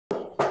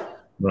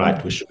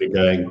Right, we should be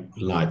going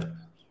live.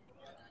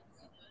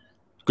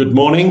 Good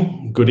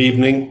morning, good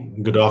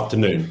evening, good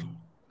afternoon.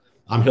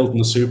 I'm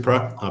Hilton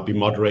Supra. I'll be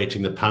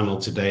moderating the panel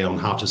today on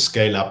how to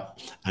scale up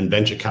and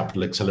venture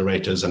capital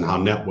accelerators and how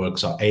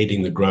networks are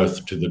aiding the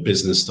growth to the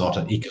business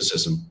startup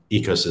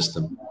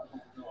ecosystem.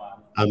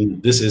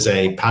 This is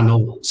a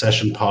panel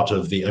session part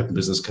of the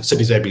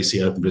Cities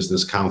ABC Open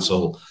Business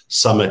Council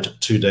Summit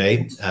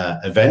 2-day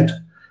event.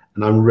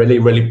 And I'm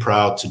really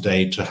proud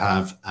today to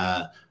have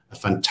a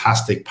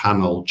fantastic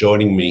panel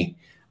joining me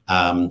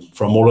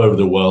from all over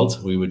the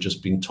world. We were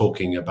just been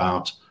talking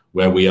about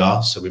where we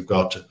are. So we've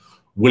got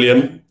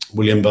William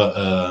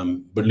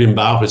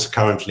Bao, who's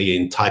currently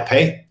in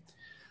Taipei.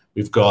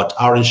 We've got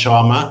Arun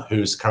Sharma,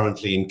 who's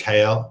currently in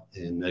KL,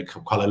 in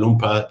Kuala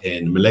Lumpur,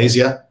 in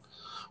Malaysia.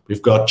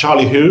 We've got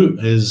Charlie whom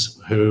is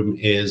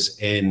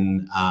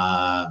in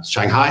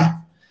Shanghai.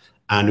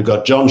 And we've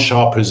got John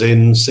Sharp, who's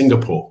in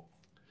Singapore.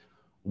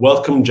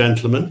 Welcome,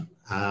 gentlemen.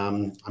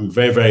 I'm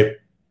very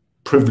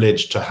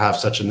privileged to have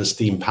such an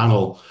esteemed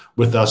panel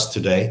with us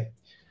today.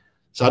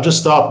 So I'll just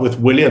start with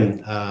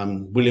William.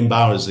 William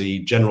Bao is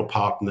the general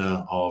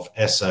partner of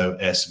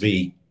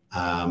SOSV.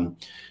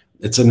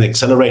 It's an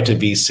accelerator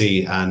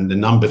VC and the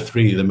number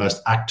 3, the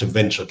most active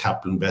venture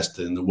capital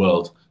investor in the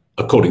world,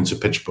 according to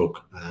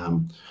PitchBook,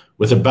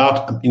 with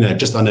about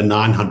just under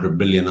 $900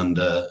 billion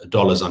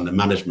under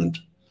management.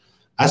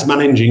 As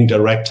managing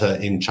director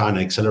in China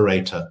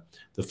Accelerator,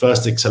 the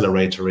first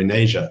accelerator in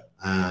Asia,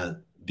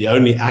 the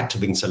only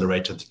active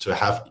accelerator to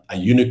have a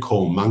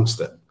unicorn amongst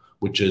them,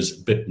 which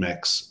is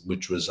BitMEX,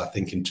 which was, I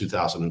think, in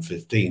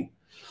 2015.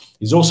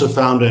 He's also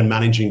founder and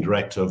managing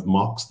director of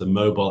MOX, the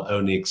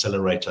mobile-only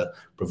accelerator,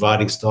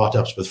 providing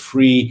startups with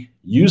free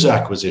user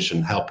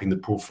acquisition, helping the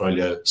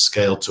portfolio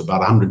scale to about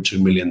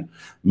 102 million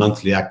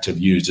monthly active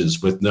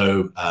users with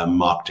no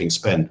marketing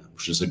spend,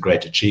 which is a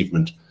great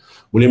achievement.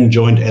 William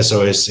joined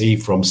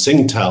SOSV from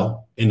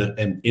Singtel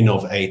in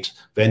Innovate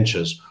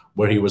Ventures,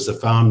 where he was the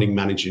founding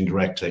managing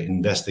director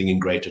investing in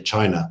Greater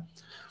China.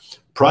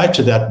 Prior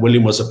to that,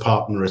 William was a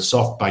partner at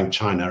SoftBank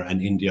China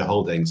and India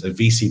Holdings, a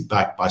VC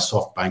backed by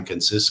SoftBank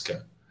and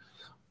Cisco,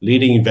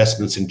 leading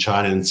investments in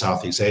China and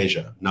Southeast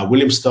Asia. Now,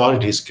 William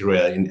started his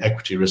career in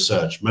equity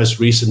research, most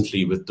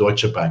recently with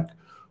Deutsche Bank,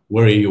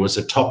 where he was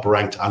a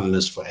top-ranked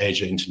analyst for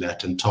Asia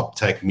Internet and top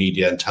tech,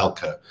 media, and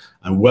telco,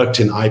 and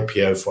worked in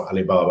IPO for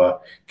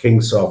Alibaba,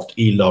 Kingsoft,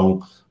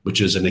 Elong, which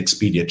is an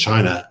Expedia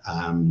China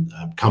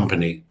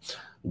company,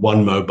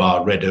 One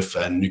Mobile, Rediff,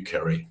 and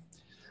Nukeri.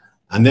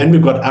 And then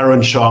we've got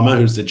Arun Sharma,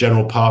 who's the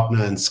general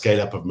partner and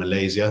ScaleUp of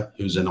Malaysia,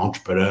 who's an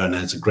entrepreneur and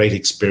has a great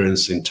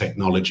experience in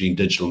technology,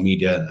 digital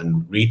media,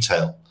 and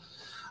retail.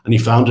 And he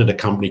founded a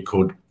company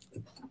called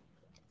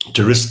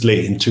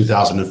Touristly in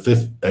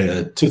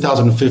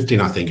 2015,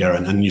 I think,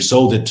 Arun, and you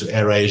sold it to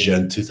AirAsia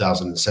in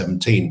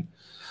 2017,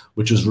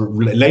 which was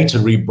later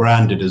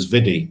rebranded as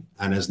Vidi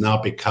and has now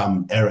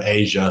become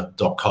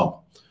airasia.com,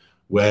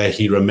 where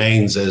he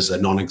remains as a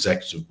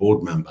non-executive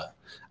board member.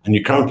 And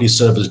you currently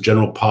serve as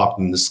general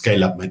partner in the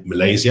ScaleUp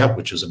Malaysia,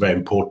 which is a very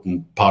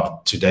important part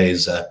of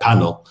today's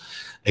panel,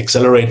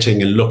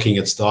 accelerating and looking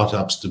at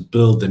startups to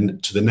build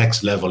to the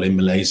next level in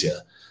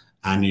Malaysia.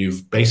 And you're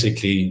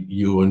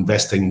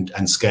investing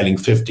and scaling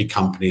 50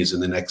 companies in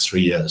the next 3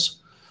 years.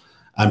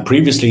 And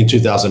previously in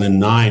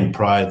 2009,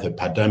 prior to the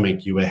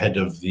pandemic, you were head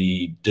of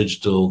the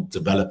digital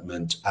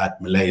development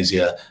at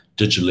Malaysia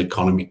Digital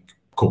Economy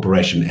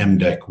Corporation,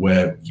 MDEC,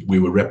 where we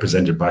were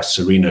represented by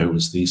Serena, who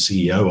was the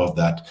CEO of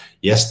that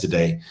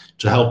yesterday,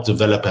 to help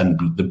develop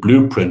the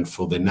blueprint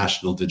for the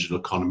national digital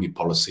economy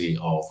policy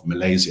of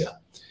Malaysia.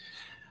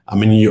 I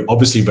mean, you're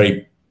obviously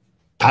very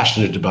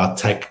passionate about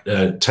tech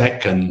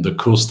and the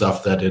cool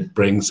stuff that it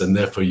brings, and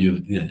therefore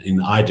you're in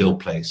an ideal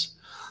place.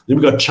 Then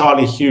we've got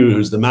Charlie Hugh,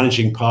 who's the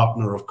managing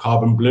partner of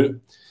CarbonBlue,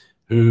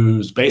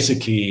 who's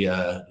basically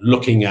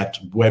looking at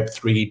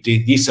Web3,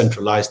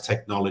 decentralized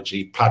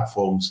technology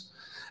platforms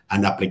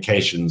and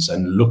applications,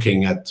 and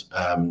looking at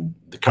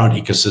the current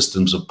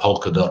ecosystems of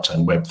Polkadot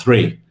and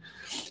Web3.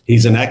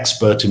 He's an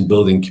expert in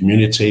building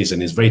communities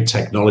and is very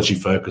technology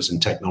focused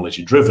and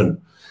technology driven,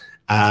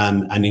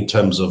 and in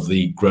terms of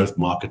the growth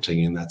marketing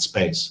in that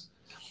space.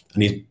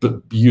 And he's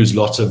used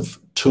lots of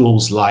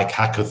tools like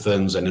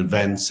hackathons and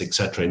events,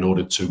 etc., in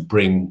order to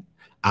bring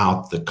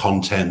out the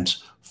content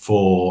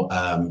for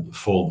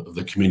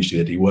the community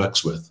that he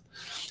works with.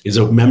 He's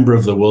a member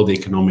of the World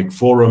Economic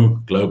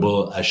Forum,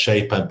 Global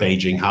Shaper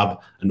Beijing Hub,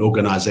 an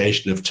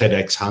organization of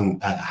TEDx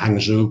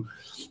Hangzhou,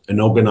 an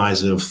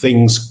organizer of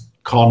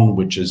ThingsCon,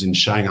 which is in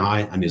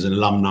Shanghai, and is an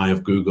alumni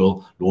of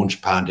Google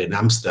Launchpad in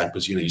Amsterdam,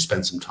 because you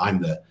spent some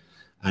time there.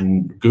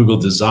 And Google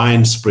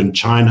Design, Sprint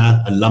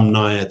China,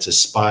 alumni at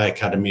Aspire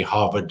Academy,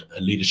 Harvard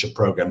Leadership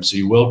Program. So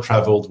you're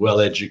well-traveled,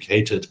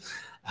 well-educated,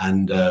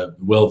 and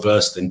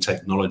well-versed in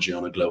technology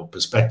on a global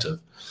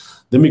perspective.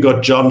 Then we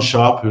got John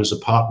Sharp, who is a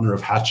partner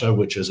of Hatcher,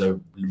 which is a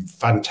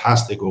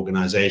fantastic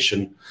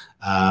organization.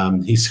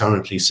 He's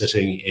currently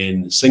sitting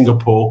in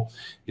Singapore.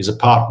 He's a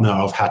partner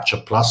of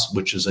Hatcher Plus,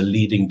 which is a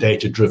leading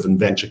data-driven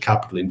venture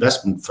capital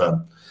investment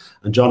firm.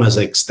 And John has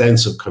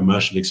extensive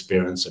commercial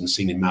experience and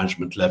senior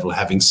management level,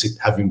 having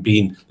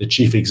been the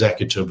chief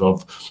executive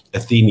of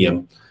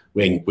Athenium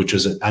Wing, which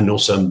is, and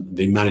also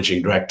the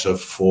managing director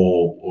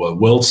for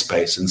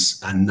WorldSpace,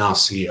 and now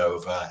CEO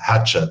of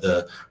Hatcher,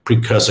 the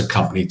precursor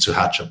company to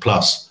Hatcher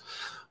Plus.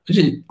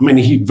 I mean,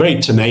 he's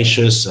very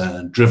tenacious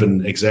and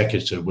driven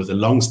executive with a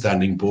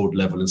long-standing board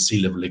level and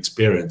C-level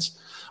experience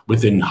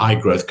within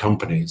high-growth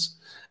companies.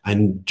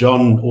 And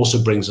John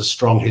also brings a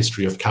strong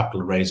history of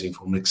capital raising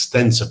from an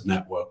extensive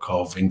network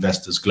of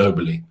investors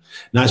globally.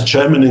 Now, as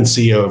chairman and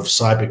CEO of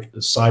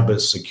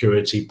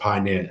cybersecurity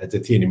pioneer at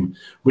Athenium,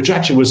 which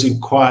actually was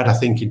acquired, I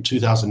think, in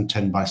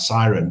 2010 by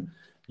Siren,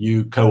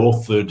 you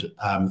co-authored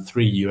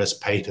 3 US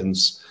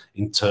patents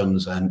in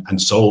terms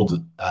and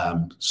sold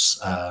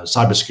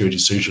cybersecurity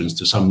solutions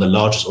to some of the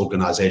largest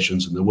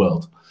organizations in the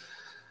world.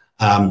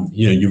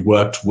 You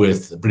worked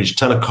with British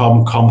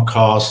Telecom,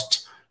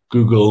 Comcast,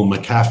 Google,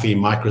 McAfee,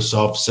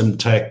 Microsoft,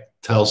 Symtec,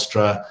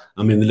 Telstra.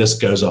 I mean, the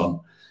list goes on.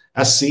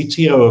 As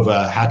CTO of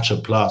Hatcher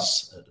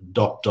Plus,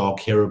 DocDoc,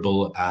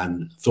 Hearable,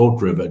 and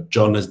ThoughtRiver,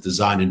 John has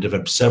designed and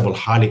developed several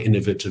highly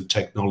innovative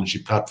technology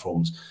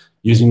platforms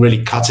using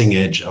really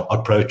cutting-edge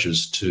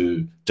approaches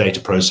to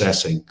data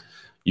processing,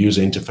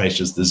 user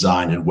interfaces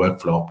design, and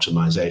workflow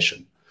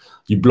optimization.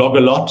 You blog a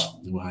lot.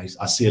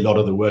 I see a lot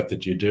of the work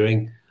that you're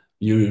doing.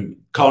 You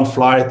can't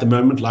fly at the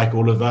moment like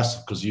all of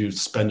us because you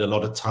spend a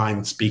lot of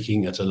time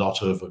speaking at a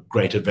lot of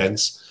great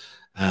events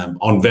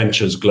on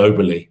ventures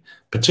globally,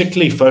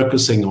 particularly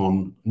focusing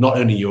on not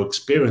only your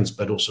experience,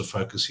 but also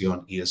focusing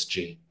on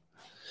ESG.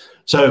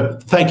 So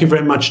thank you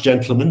very much,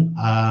 gentlemen,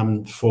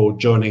 for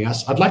joining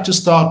us. I'd like to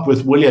start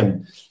with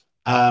William.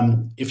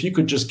 If you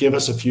could just give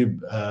us a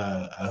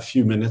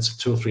few minutes,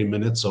 2 or 3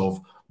 minutes,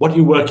 of what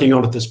you're working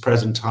on at this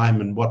present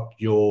time and what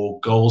your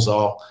goals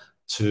are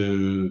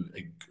to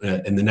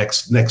in the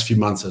next few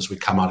months as we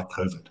come out of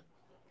COVID.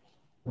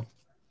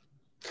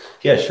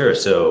 Yeah, sure.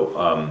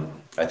 So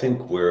I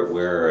think we're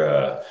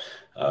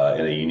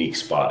in a unique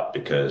spot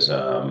because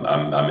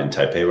I'm in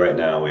Taipei right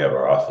now. We have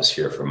our office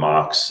here for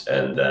Mox,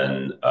 and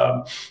then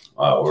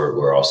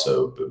we're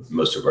also,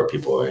 most of our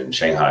people are in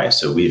Shanghai.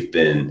 So we've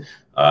been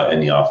in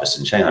the office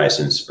in Shanghai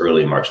since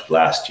early March of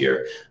last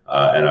year,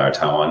 and our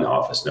Taiwan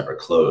office never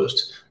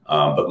closed.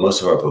 But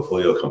most of our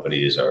portfolio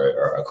companies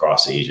are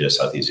across Asia,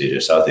 Southeast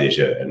Asia, South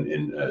Asia,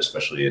 and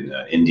especially in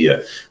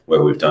India,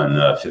 where we've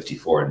done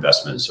 54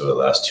 investments over the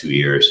last 2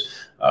 years.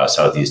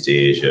 Southeast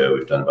Asia,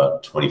 we've done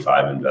about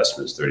 25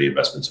 investments, 30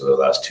 investments over the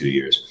last 2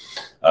 years.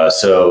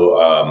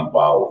 So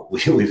while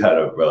we've had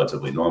a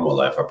relatively normal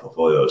life, our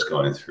portfolio is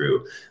going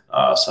through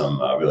some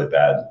really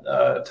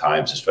bad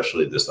times,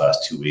 especially this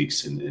last 2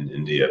 weeks in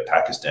India,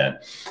 Pakistan,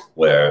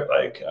 where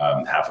like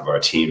half of our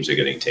teams are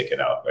getting taken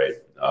out, right?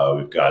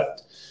 We've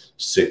got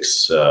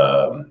six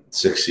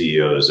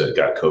CEOs that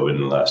got COVID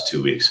in the last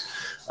 2 weeks.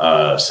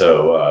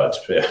 So it's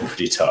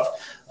pretty tough.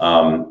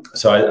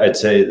 So I'd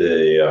say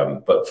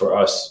but for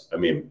us, I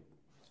mean,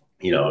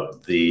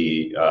 on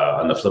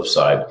the flip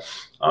side,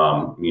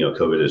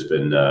 COVID has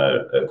been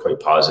quite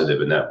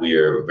positive in that we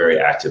are very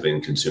active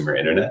in consumer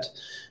internet,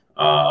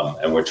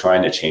 and we're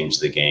trying to change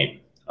the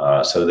game.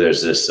 So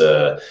there's this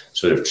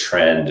sort of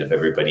trend of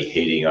everybody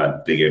hating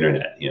on big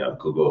internet,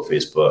 Google,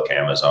 Facebook,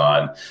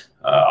 Amazon,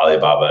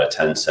 Alibaba,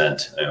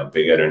 Tencent,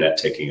 big internet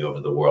taking over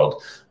the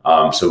world.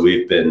 So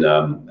we've been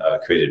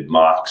created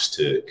Mox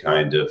to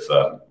kind of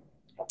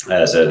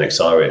as an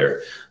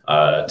accelerator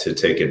to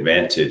take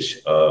advantage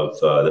of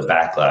the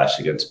backlash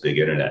against big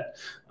internet.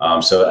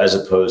 So as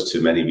opposed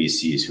to many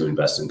VCs who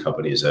invest in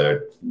companies that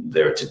are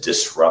there to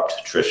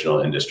disrupt traditional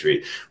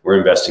industry, we're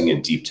investing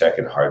in deep tech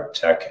and hard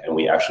tech, and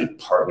we actually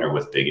partner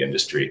with big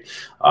industry.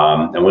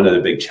 And one of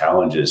the big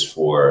challenges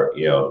for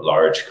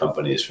large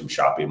companies, from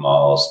shopping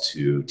malls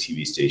to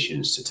TV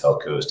stations to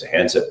telcos to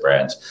handset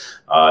brands,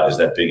 is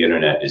that big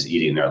internet is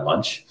eating their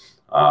lunch.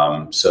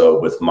 So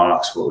with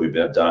Mox, what we've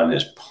done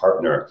is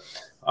partner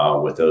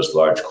with those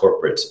large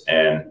corporates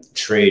and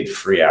trade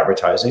free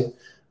advertising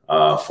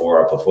for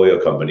our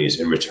portfolio companies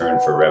in return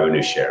for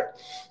revenue share.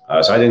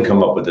 So I didn't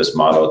come up with this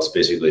model. It's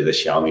basically the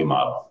Xiaomi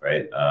model,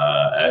 right?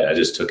 I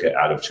just took it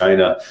out of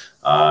China,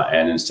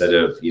 and instead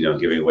of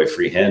giving away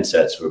free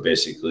handsets, we're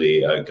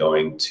basically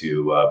going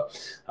to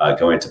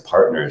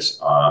partners,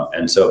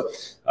 and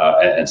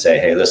say,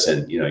 hey,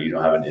 listen, you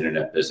don't have an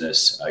internet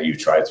business. You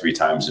tried 3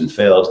 times and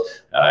failed.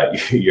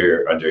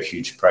 You're under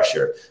huge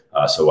pressure.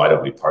 So why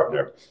don't we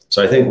partner?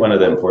 So I think one of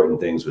the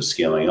important things with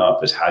scaling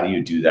up is how do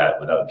you do that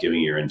without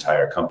giving your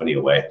entire company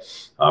away?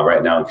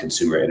 Right now in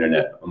consumer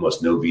internet,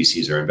 almost no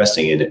VCs are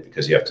investing in it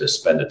because you have to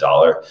spend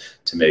 $1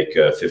 to make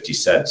 50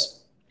 cents.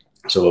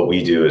 So what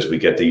we do is we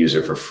get the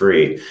user for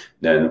free,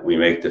 then we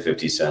make the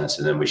 50 cents,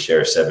 and then we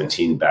share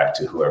 17 back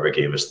to whoever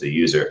gave us the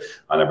user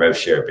on a rev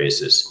share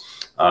basis.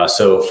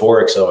 So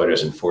for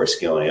accelerators and for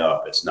scaling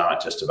up, it's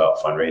not just about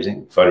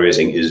fundraising.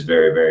 Fundraising is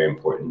very, very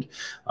important,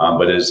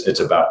 but it's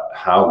about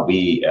how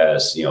we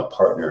as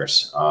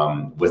partners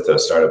with the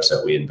startups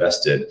that we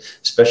invest in,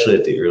 especially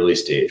at the early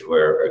stage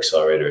where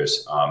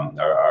accelerators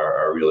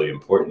are really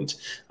important.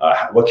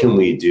 What can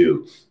we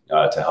do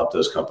to help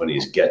those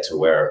companies get to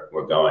where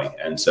we're going.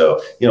 And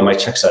so, you know, my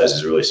check size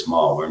is really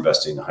small. We're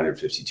investing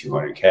 150,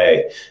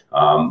 200K.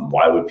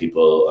 Why would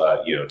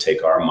people, you know,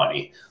 take our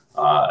money?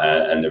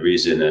 And the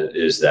reason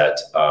is that,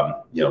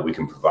 you know, we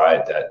can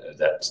provide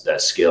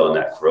that scale and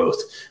that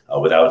growth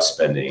without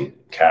spending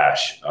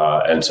cash.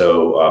 And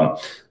so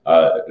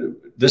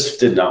this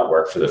did not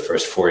work for the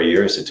first 4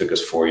 years. It took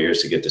us 4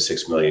 years to get to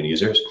 6 million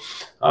users.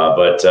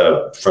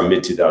 But from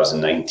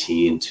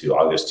mid-2019 to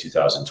August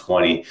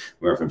 2020,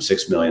 we went from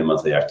 6 million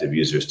monthly active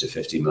users to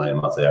 50 million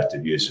monthly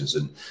active users.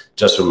 And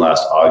just from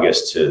last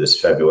August to this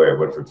February, we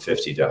went from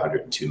 50 to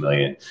 102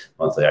 million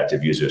monthly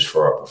active users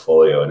for our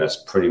portfolio. And that's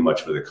pretty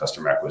much with a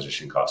customer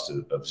acquisition cost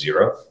of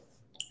zero.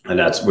 And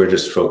we're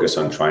just focused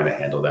on trying to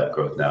handle that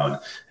growth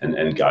now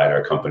and guide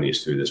our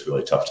companies through this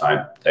really tough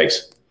time.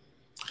 Thanks.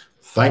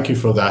 Thank you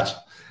for that.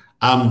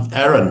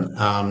 Aaron,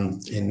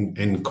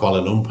 in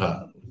Kuala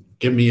Lumpur,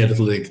 give me a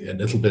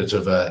little bit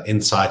of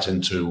insight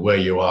into where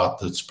you are at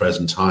this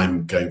present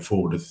time, going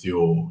forward with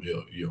your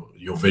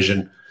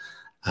vision,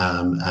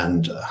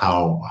 and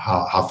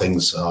how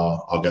things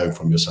are going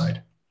from your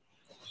side.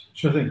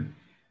 Sure thing.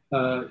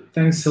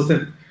 Thanks,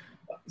 Hilton.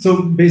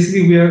 So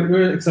basically,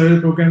 we're an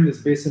accelerator program that's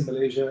based in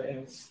Malaysia,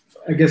 and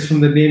I guess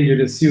from the name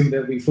you'd assume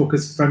that we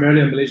focus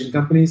primarily on Malaysian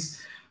companies.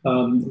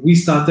 We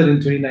started in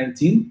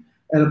 2019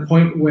 at a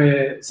point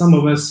where some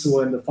of us who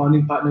were in the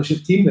founding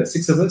partnership team, there are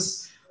 6 of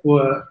us,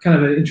 were kind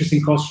of at interesting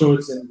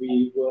crossroads, and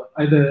we were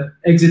either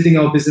exiting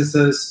our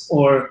businesses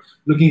or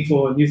looking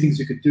for new things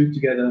we could do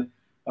together.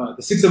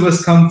 The 6 of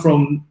us come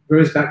from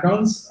various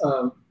backgrounds.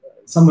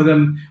 Some of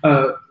them,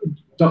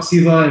 Doc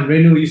Siva and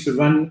Renu used to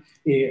run,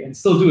 and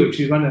still do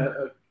actually run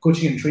a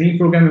coaching and training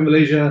program in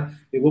Malaysia.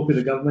 They work with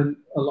the government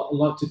a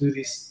lot to do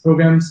these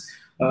programs.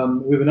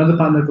 We have another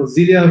partner called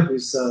Zelia, who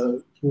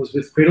was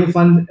with Cradle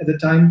Fund at the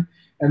time.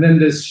 And then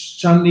there's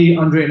Shanli,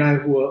 Andre, and I,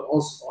 who are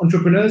also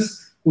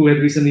entrepreneurs who had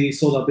recently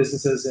sold our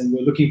businesses and were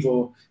looking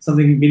for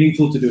something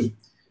meaningful to do.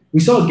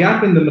 We saw a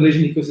gap in the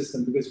Malaysian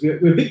ecosystem because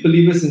we're big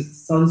believers in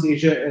Southeast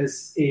Asia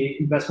as an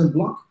investment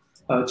bloc.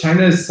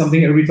 China is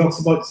something everybody talks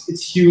about.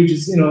 It's huge.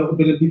 It's, you know, 1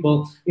 billion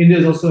people. India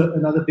is also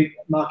another big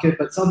market,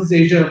 but Southeast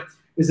Asia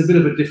is a bit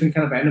of a different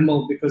kind of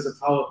animal because of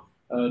how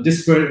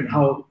disparate and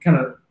how kind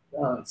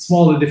of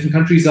small the different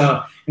countries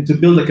are. And to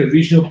build like a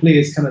regional play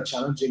is kind of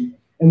challenging.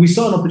 And we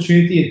saw an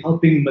opportunity in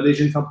helping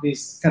Malaysian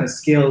companies kind of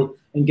scale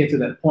and get to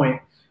that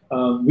point.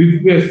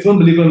 We're a firm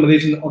believer in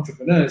Malaysian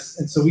entrepreneurs,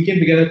 and so we came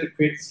together to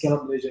create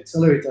ScaleUp Malaysia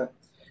Accelerator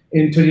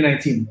in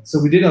 2019. So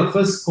we did our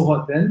first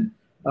cohort then,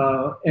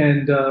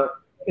 and an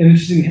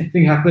interesting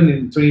thing happened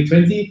in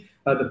 2020.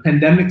 The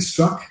pandemic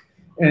struck,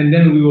 and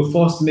then we were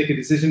forced to make a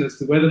decision as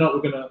to whether or not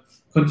we're going to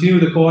continue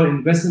the cohort,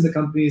 invest in the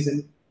companies.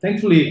 And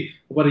thankfully,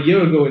 about a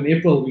year ago in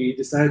April, we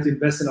decided to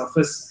invest in our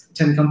first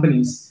 10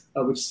 companies,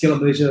 which ScaleUp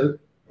Malaysia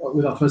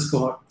with our first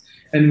cohort.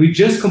 And we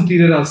just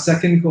completed our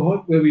second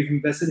cohort where we've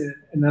invested in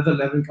another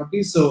 11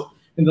 companies. So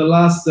in the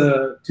last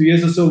 2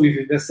 years or so, we've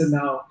invested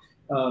now,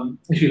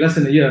 actually less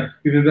than a year,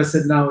 we've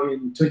invested now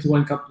in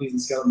 21 companies in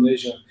ScaleUp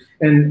Malaysia.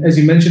 And as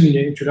you mentioned in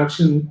your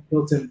introduction,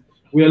 Hilton,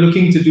 we are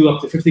looking to do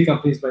up to 50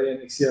 companies by the end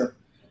of next year.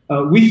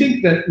 We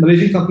think that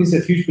Malaysian companies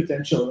have huge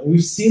potential. And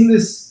we've seen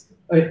this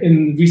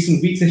in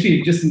recent weeks.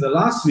 Actually, just in the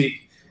last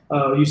week,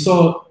 you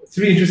saw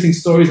 3 interesting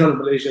stories out of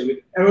Malaysia with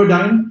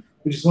Aerodyne,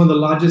 which is one of the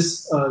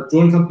largest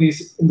drone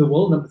companies in the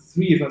world, number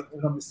 3 if I'm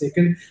not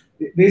mistaken.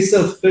 They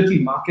serve 30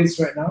 markets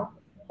right now.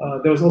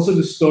 There was also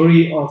the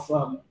story of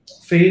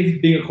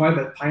Fave being acquired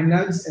by Pine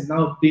Labs and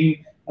now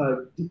being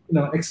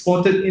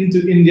exported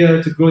into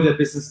India to grow their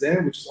business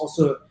there, which is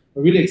also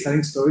a really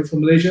exciting story for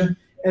Malaysia.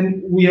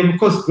 And we have, of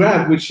course,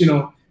 Grab, which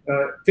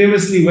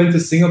famously went to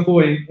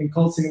Singapore and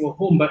called Singapore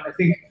home. But I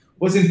think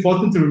what's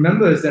important to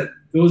remember is that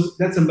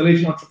that's a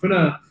Malaysian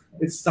entrepreneur.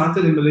 It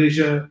started in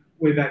Malaysia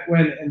way back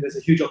when, and there's a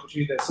huge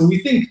opportunity there. So we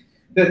think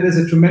that there's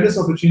a tremendous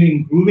opportunity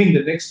in grooming the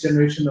next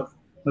generation of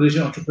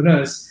Malaysian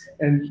entrepreneurs.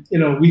 And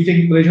we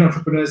think Malaysian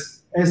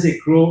entrepreneurs, as they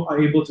grow,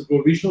 are able to grow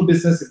regional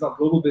business, if not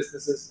global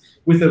businesses,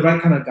 with the right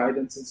kind of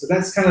guidance. And so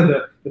that's kind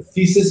of the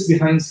thesis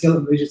behind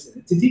ScaleUp Malaysia's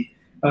entity.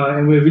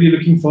 And we're really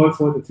looking forward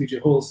for what the future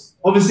holds.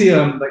 Obviously,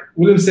 like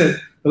William said,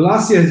 the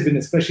last year has been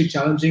especially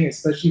challenging,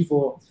 especially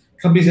for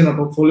companies in our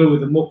portfolio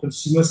with a more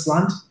consumer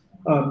slant.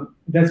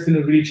 That's been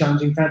a really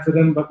challenging time for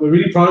them, but we're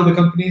really proud of the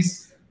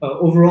companies.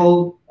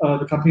 Overall,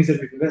 the companies that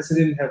we've invested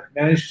in have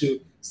managed to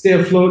stay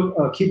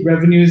afloat, keep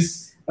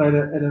revenues at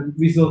a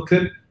reasonable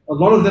clip. A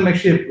lot of them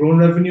actually have grown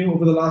revenue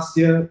over the last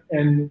year,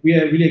 and we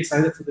are really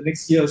excited for the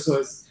next year or so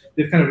as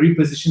they've kind of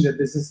repositioned their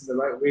business in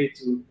the right way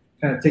to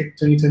kind of take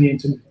 2020 and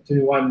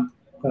 2021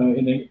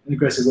 in an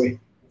aggressive way.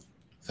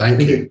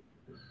 Thank you.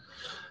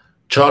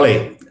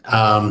 Charlie,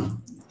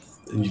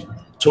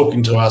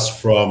 talking to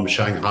us from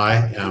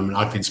Shanghai,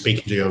 I've been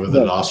speaking to you over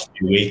the last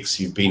few weeks.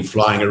 You've been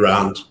flying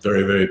around,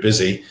 very, very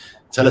busy.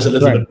 Tell us a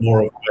little bit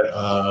more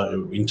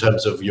in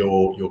terms of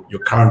your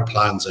current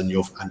plans and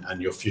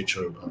your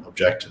future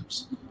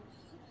objectives.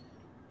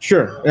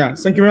 Sure. Yeah.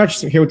 Thank you very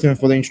much, Hilton,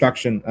 for the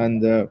introduction.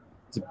 And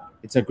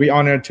it's a great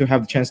honor to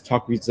have the chance to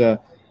talk with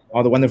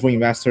all the wonderful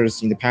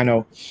investors in the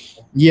panel.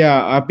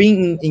 Yeah, I've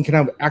been in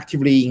kind of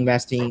actively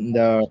investing in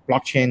the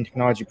blockchain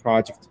technology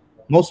project,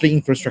 mostly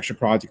infrastructure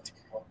project,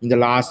 in the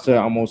last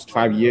almost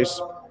 5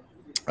 years.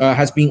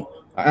 Has been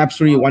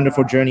absolutely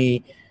wonderful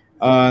journey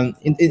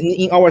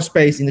in our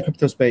space, in the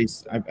crypto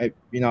space.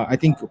 I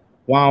think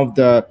one of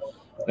the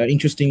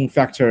interesting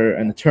factor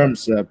and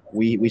terms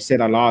we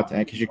said a lot and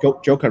actually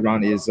joke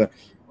around is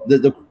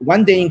the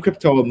 1 day in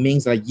crypto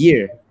means a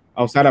year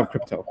outside of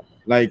crypto.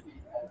 Like,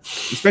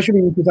 especially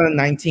in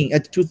 2019,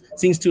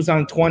 since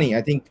 2020,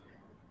 I think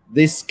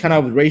this kind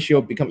of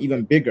ratio become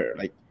even bigger.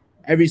 Like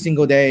every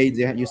single day,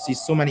 you see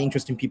so many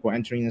interesting people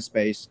entering the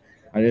space,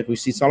 and we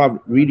see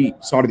really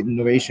solid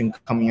innovation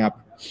coming up.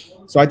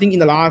 So I think in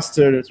the last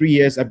 3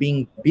 years, I've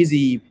been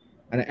busy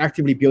and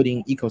actively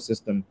building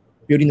ecosystem,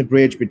 building the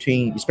bridge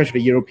between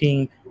especially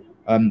European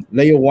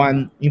layer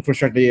 1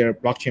 infrastructure layer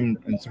blockchain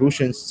and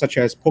solutions such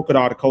as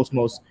Polkadot,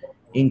 Cosmos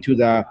into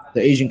the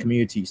Asian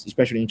communities,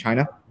 especially in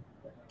China.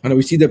 And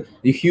we see the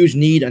huge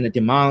need and the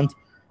demand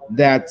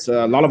that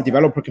a lot of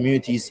developer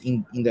communities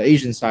in the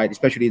Asian side,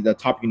 especially the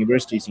top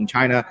universities in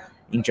China,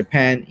 in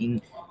Japan,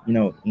 in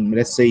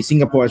let's say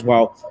Singapore as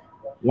well,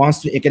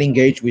 wants to get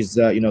engaged with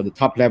the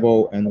top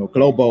level and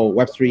global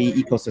Web3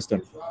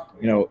 ecosystem.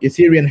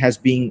 Ethereum has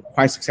been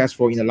quite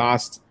successful in the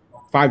last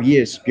 5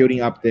 years,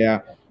 building up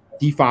their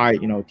DeFi,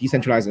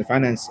 decentralized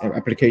finance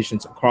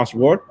applications across the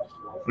world.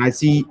 And I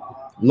see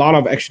a lot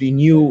of actually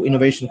new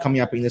innovation coming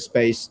up in the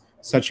space,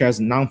 such as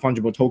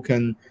non-fungible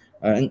token,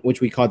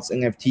 which we call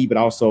NFT, but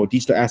also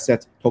digital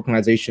asset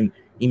tokenization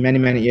in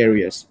many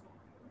areas.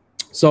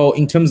 So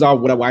in terms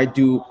of what I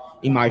do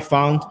in my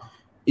fund,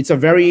 it's a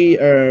very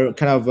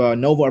kind of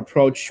novel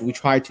approach. We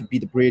try to be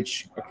the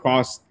bridge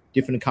across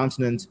different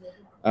continents,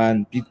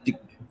 and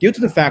due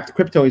to the fact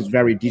crypto is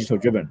very digital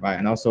driven, right?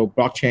 And also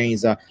blockchain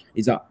is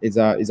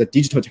a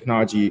digital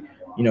technology,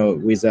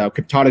 with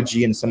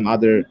cryptology and some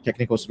other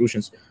technical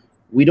solutions.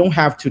 We don't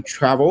have to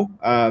travel,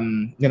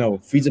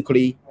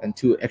 physically and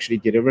to actually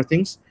deliver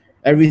things.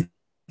 Everything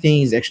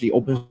is actually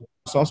open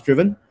source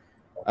driven.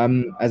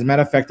 As a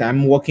matter of fact,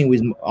 I'm working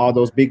with all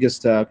those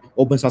biggest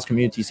open source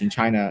communities in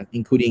China,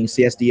 including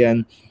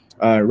CSDN,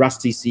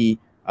 RustCC,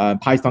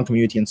 Python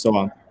community, and so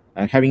on.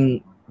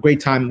 Having great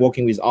time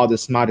working with all the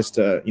smartest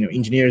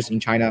engineers in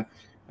China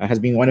has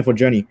been a wonderful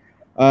journey.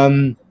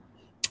 I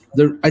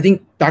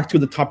think back to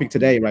the topic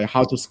today, right?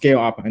 How to scale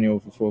up,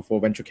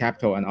 for venture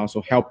capital and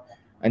also help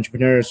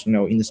entrepreneurs,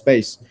 in the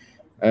space.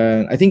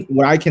 I think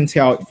what I can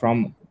tell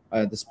from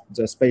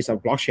the space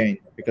of blockchain,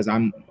 because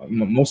I'm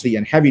mostly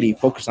and heavily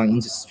focused on in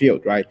this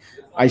field, right?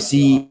 I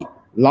see a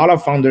lot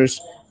of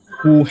founders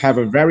who have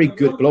a very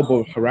good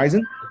global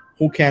horizon,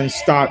 who can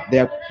start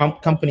their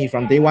company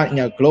from day one in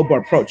a global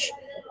approach,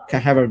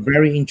 can have a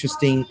very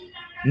interesting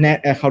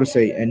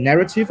a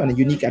narrative and a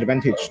unique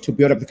advantage to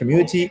build up the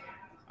community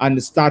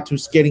and start to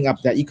scaling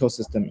up their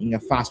ecosystem in a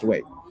fast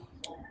way.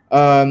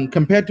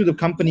 Compared to the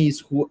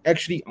companies who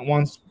actually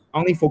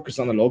only focus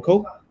on the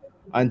local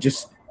and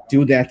just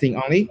do their thing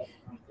only,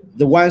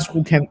 the ones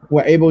who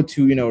are able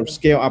to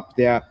scale up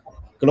their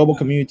global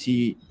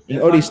community in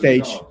early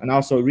stage and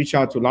also reach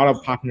out to a lot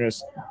of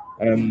partners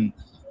in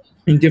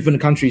different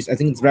countries, I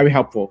think it's very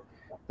helpful.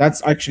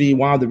 That's actually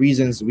one of the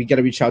reasons we get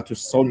to reach out to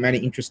so many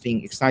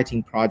interesting,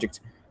 exciting projects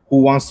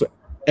who wants to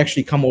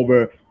actually come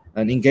over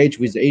and engage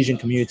with the Asian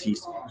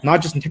communities,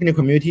 not just in technical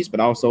communities, but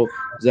also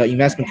the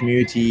investment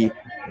community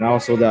and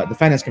also the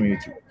finance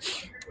community.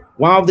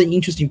 One of the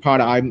interesting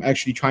part, I'm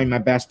actually trying my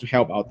best to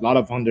help out a lot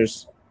of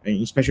founders,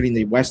 especially in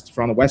the West,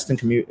 from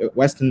the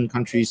Western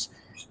countries,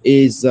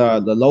 is the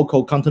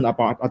local content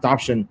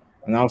adoption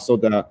and also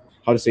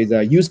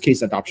the use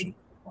case adoption.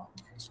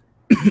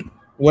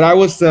 What I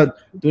was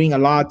doing a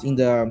lot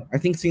I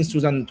think since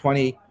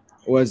 2020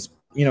 was,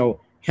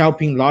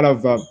 helping a lot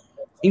of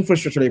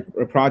infrastructure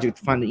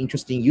projects find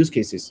interesting use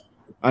cases.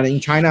 And in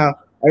China,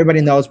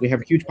 everybody knows we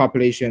have a huge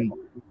population.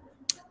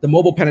 The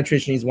mobile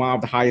penetration is one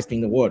of the highest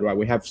in the world, right?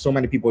 We have so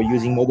many people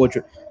using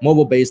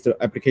mobile-based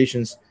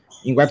applications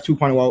in Web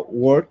 2.0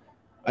 world,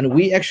 and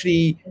we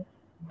actually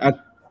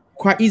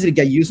quite easily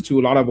get used to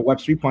a lot of Web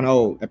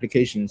 3.0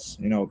 applications,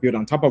 built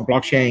on top of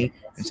blockchain,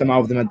 and some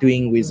of them are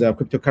doing with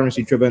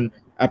cryptocurrency-driven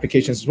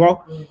applications as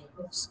well.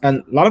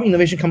 And a lot of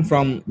innovation come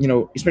from,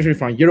 especially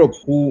from Europe,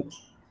 who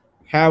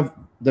have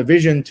the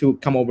vision to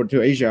come over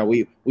to Asia.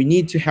 We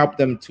need to help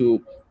them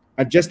to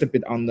adjust a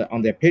bit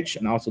on their pitch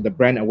and also the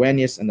brand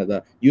awareness and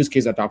the use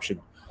case adoption.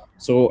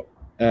 So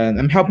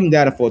I'm helping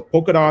that for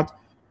Polkadot.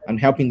 I'm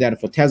helping that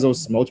for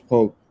Tezos,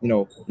 multiple,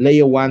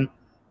 layer 1,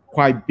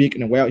 quite big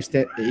and well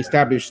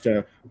established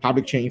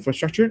public chain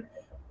infrastructure,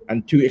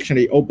 and to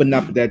actually open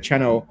up their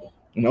channel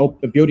and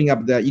building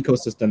up the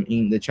ecosystem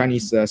in the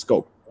Chinese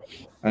scope.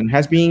 And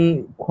has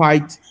been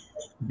quite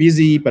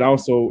busy, but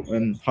also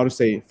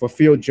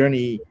fulfilled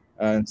journey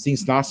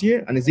since last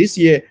year. And this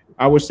year,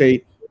 I would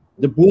say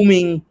the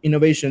booming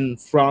innovation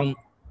from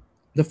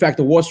the fact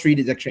that Wall Street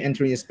is actually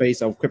entering the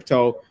space of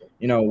crypto.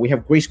 We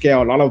have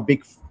Grayscale, a lot of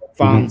big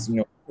funds,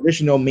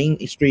 traditional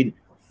main street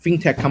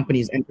fintech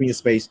companies entering the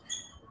space.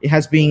 It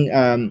has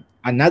been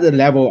another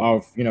level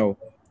of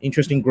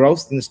interesting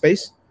growth in the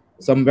space.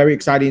 So I'm very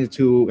excited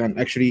to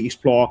actually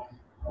explore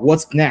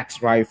what's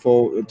next, right?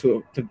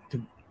 To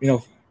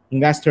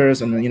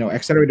investors and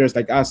accelerators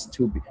like us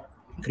to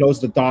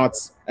close the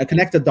dots,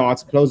 connect the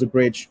dots, close the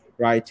bridge,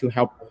 right? To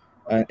help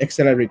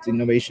accelerate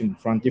innovation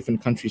from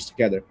different countries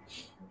together.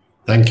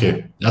 Thank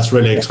you. That's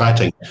really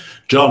exciting.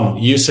 John,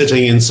 you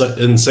sitting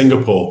in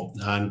Singapore,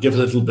 and give a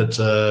little bit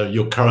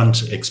your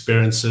current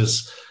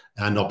experiences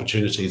and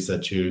opportunities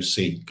that you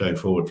see going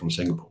forward from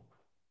Singapore.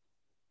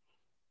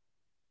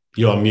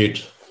 You're on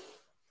mute.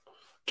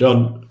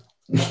 John.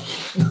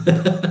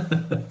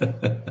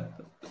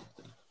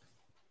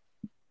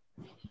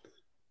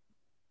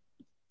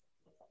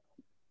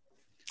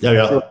 There we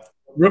are.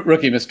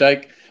 Rookie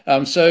mistake.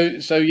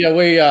 So yeah,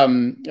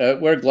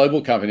 we're a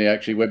global company.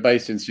 Actually, we're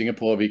based in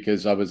Singapore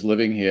because I was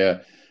living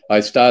here. I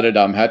started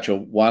Hatcher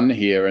One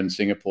here in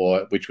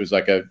Singapore, which was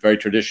like a very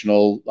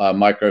traditional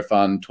micro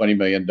fund, $20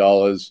 million.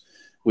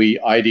 We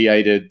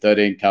ideated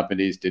 13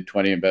 companies, did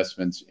 20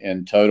 investments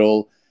in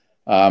total.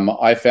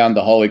 I found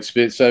the whole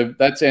experience. So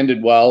that's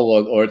ended well,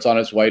 or it's on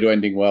its way to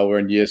ending well. We're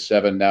in year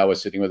 7 now. We're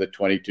sitting with a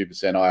 22%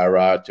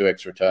 IRR,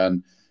 2x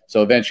return.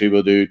 So eventually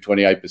we'll do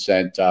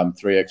 28%,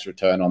 3x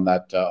return on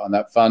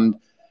that fund.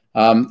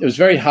 It was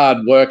very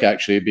hard work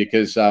actually,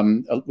 because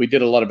we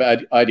did a lot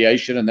of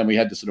ideation, and then we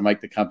had to sort of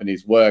make the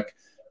companies work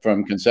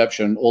from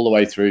conception all the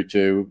way through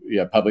to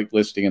public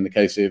listing in the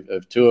case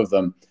of 2 of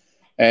them.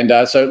 And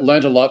so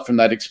learned a lot from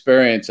that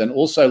experience, and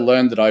also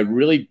learned that I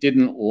really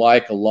didn't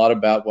like a lot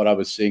about what I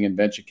was seeing in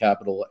venture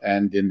capital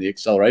and in the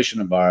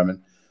acceleration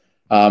environment,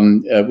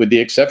 with the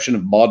exception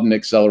of modern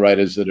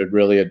accelerators that had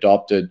really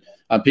adopted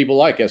people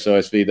like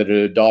SOSV that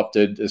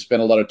had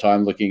spent a lot of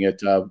time looking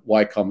at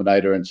Y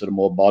Combinator and sort of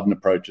more modern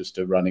approaches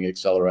to running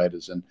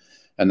accelerators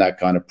and that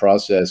kind of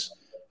process.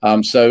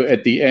 So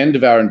at the end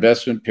of our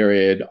investment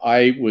period,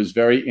 I was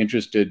very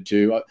interested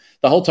to,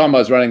 the whole time I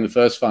was running the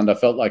first fund, I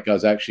felt like I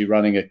was actually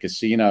running a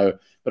casino,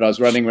 but I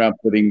was running around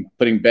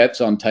putting bets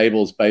on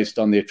tables based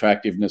on the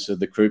attractiveness of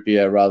the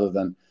croupier rather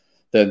than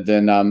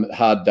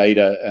hard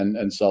data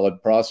and solid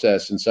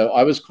process. And so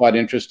I was quite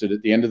interested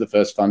at the end of the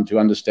first fund to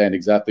understand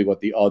exactly what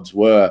the odds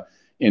were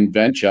in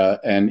venture,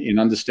 and in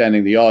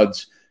understanding the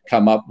odds,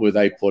 come up with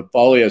a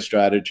portfolio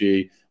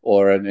strategy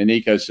or an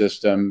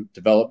ecosystem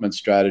development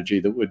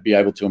strategy that would be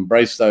able to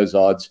embrace those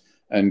odds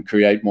and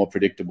create more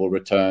predictable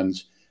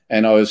returns.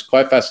 And I was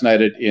quite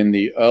fascinated in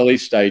the early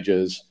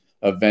stages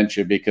of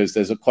venture because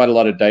there's quite a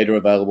lot of data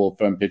available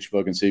from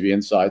PitchBook and CB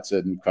Insights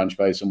and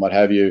Crunchbase and what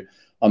have you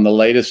on the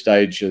later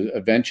stage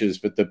of ventures.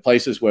 But the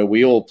places where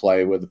we all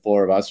play, where the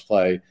 4 of us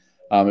play,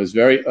 is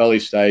very early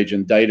stage,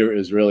 and data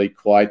is really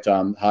quite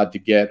hard to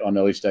get on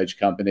early stage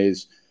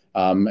companies.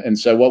 And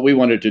so what we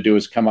wanted to do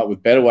is come up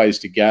with better ways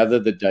to gather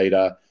the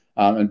data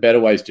and better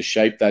ways to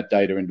shape that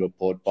data into a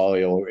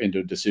portfolio or into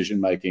a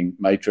decision-making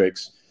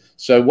matrix.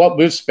 So what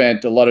we've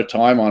spent a lot of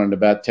time on, and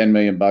about $10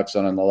 million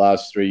on in the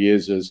last 3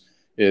 years,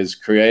 is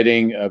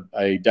creating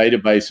a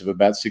database of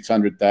about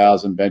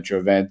 600,000 venture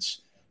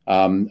events,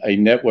 a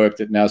network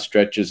that now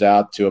stretches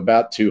out to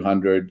about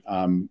 200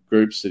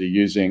 groups that are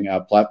using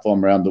our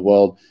platform around the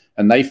world.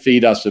 And they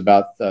feed us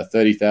about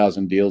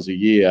 30,000 deals a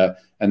year.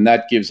 And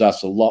that gives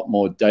us a lot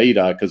more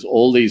data, because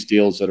all these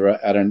deals that are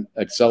at an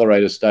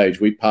accelerator stage,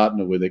 we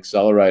partner with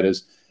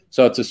accelerators.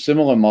 So it's a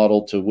similar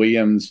model to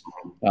Williams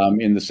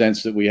in the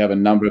sense that we have a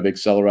number of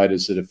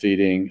accelerators that are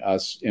feeding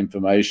us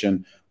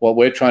information. What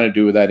we're trying to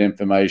do with that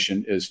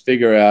information is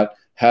figure out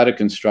how to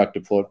construct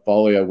a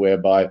portfolio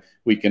whereby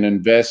we can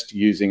invest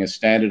using a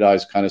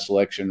standardized kind of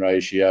selection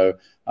ratio,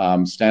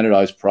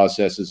 standardized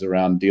processes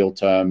around deal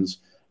terms,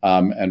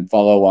 and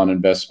follow-on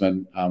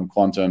investment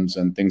quantums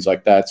and things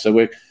like that. So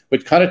we're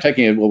kind of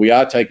taking we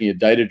are taking a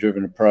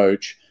data-driven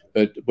approach,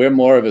 but we're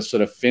more of a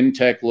sort of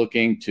fintech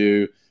looking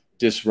to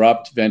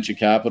disrupt venture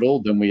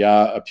capital than we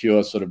are a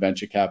pure sort of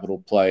venture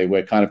capital play.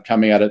 We're kind of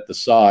coming at it the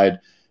side,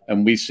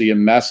 and we see a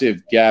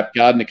massive gap.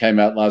 Gardner came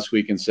out last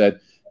week and said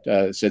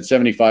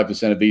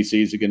 75% of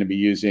VCs are going to be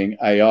using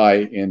AI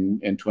in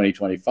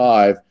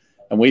 2025.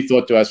 And we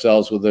thought to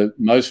ourselves, well,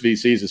 most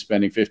VCs are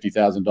spending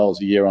 $50,000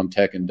 a year on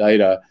tech and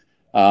data.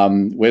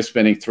 We're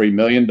spending $3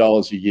 million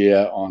a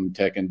year on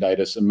tech and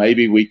data. So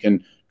maybe we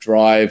can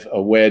drive a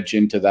wedge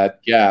into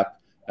that gap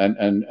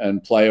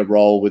and play a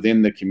role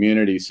within the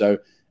community. So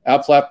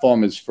our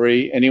platform is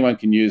free. Anyone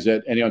can use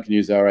it. Anyone can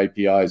use our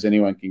APIs.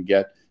 Anyone can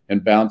get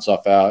and bounce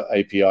off our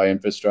API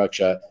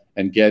infrastructure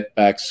and get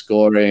back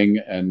scoring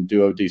and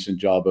do a decent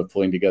job of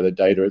pulling together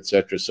data, et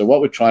cetera. So what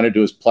we're trying to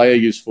do is play a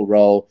useful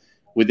role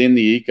within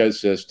the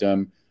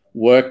ecosystem,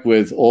 work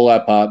with all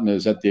our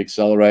partners at the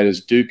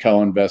accelerators, do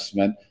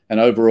co-investment, and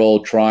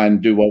overall try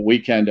and do what we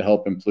can to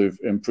help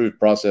improve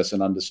process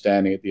and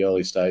understanding at the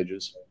early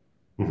stages.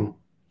 Mm-hmm.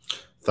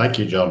 Thank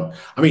you, John.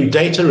 I mean,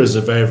 data is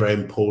a very, very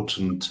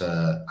important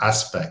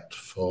aspect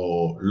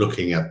for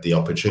looking at the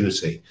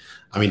opportunity.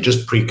 I mean,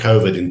 just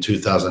pre-COVID in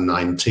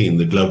 2019,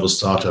 the global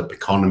startup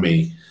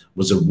economy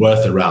was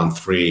worth around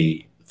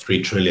 $3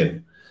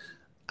 trillion.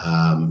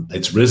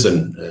 It's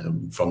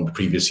risen from the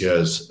previous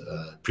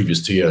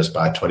 2 years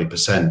by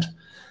 20%.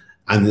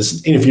 And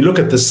if you look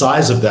at the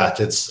size of that,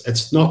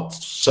 it's not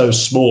so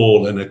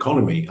small an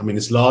economy. I mean,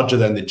 it's larger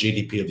than the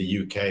GDP of the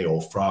UK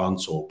or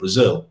France or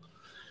Brazil.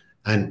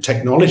 And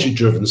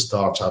technology-driven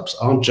startups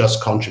aren't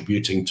just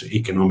contributing to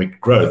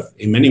economic growth.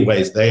 In many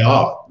ways, they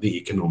are the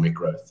economic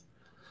growth.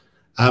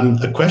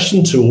 A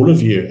question to all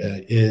of you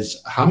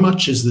is, how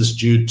much is this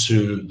due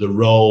to the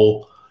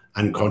role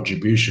and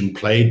contribution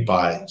played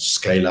by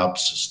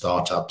scale-ups,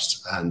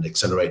 startups, and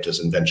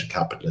accelerators and venture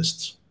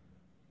capitalists?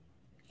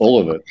 All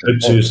of it.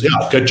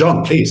 Go,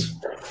 John, please.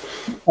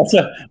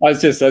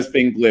 That's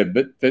being glib,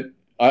 but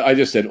I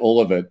just said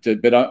all of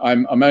it. But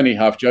I'm only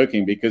half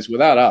joking, because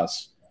without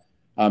us,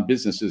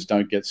 businesses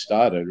don't get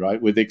started, right?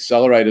 With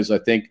accelerators,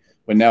 I think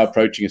we're now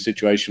approaching a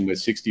situation where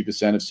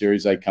 60% of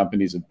Series A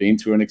companies have been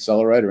through an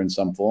accelerator in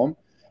some form.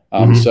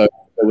 So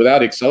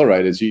without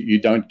accelerators, you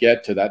don't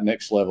get to that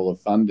next level of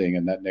funding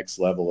and that next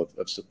level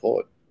of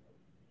support.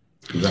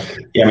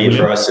 Exactly. Yeah, I mean,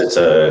 for us,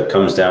 it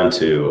comes down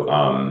to,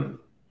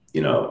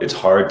 it's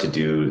hard to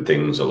do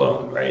things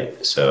alone,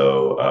 right?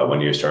 So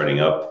when you're starting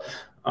up,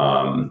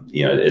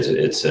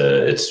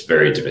 it's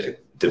very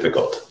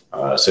difficult.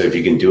 So if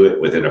you can do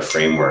it within a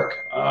framework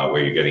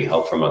where you're getting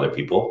help from other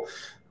people,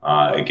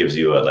 it gives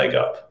you a leg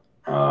up.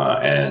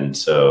 And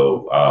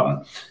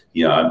so,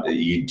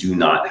 you do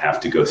not have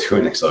to go through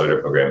an accelerator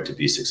program to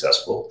be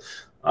successful.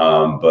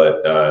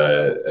 But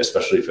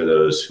especially for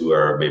those who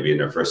are maybe in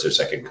their first or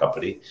second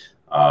company,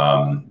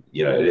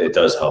 it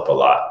does help a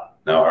lot.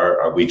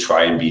 Now, we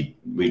try and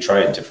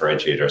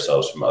differentiate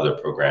ourselves from other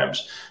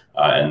programs,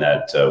 and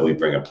that we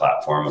bring a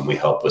platform and we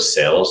help with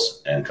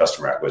sales and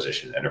customer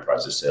acquisition,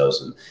 enterprise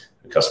sales and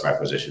customer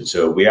acquisition.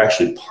 So we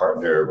actually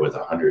partner with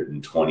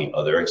 120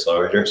 other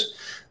accelerators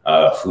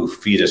who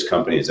feed us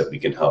companies that we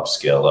can help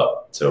scale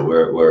up. So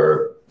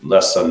we're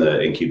less on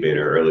the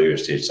incubator earlier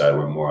stage side.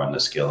 We're more on the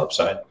scale up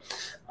side.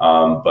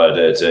 But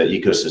it's an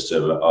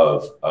ecosystem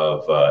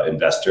of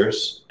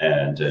investors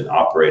and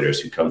operators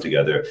who come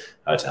together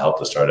to help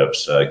the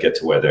startups get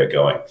to where they're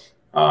going.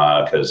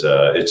 Because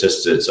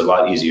it's a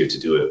lot easier to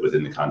do it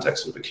within the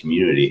context of a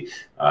community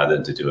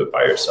than to do it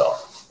by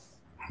yourself.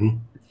 Mm-hmm.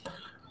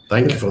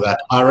 Thank you for that,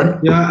 Aaron.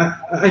 Yeah,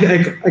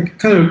 I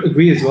kind of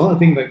agree as well. I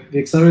think like the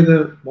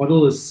accelerator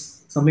model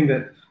is something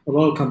that a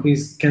lot of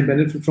companies can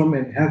benefit from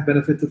and have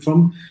benefited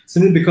from,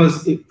 simply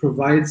because it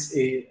provides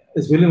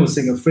as William was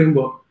saying, a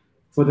framework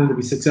for them to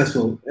be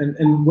successful.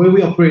 And where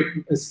we operate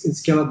in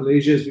ScaleUp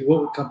Malaysia is we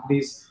work with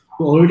companies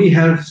who already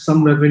have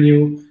some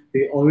revenue,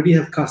 they already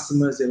have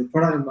customers, they have a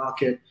product in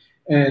market,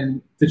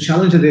 and the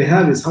challenge that they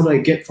have is, how do I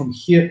get from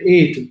here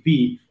A to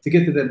B to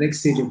get to the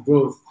next stage of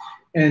growth?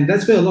 And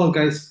that's where a lot of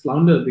guys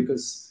flounder,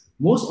 because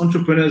most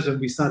entrepreneurs, when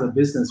we start a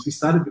business, we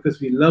started because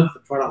we love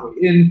the product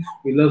we're in,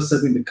 we love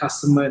serving the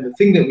customer, and the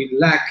thing that we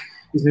lack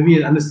is maybe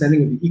an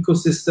understanding of the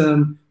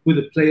ecosystem, who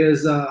the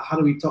players are, how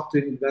do we talk to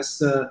an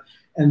investor.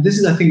 And this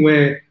is, I think,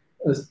 where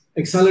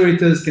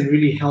accelerators can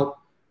really help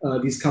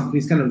these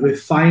companies kind of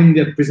refine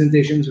their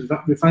presentations,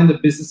 refine the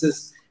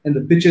businesses and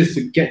the pitches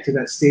to get to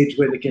that stage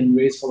where they can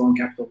raise follow-on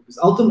capital. Because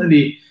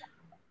ultimately,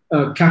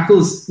 capital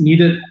is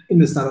needed in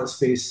the startup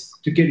space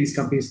to get these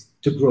companies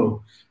to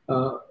grow.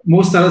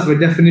 Most startups, by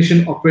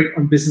definition, operate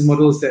on business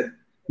models that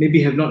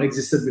maybe have not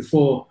existed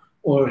before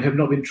or have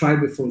not been tried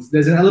before.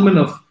 There's an element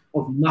of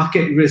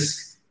market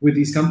risk with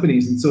these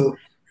companies. And so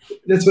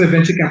that's where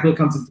venture capital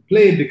comes into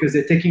play, because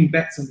they're taking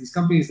bets on these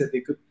companies that they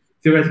could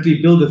theoretically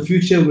build a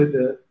future with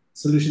the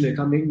solution they're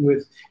coming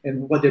with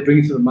and what they're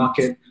bringing to the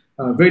market.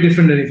 Very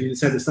different than if you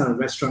decide to start a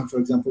restaurant, for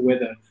example, where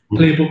the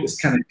playbook is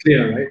kind of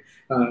clear,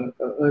 right?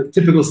 A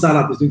typical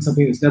startup is doing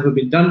something that's never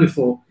been done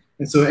before.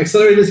 And so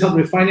accelerators help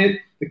refine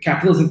it. The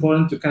capital is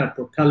important to kind of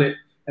propel it.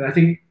 And I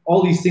think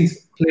all these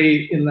things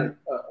play in like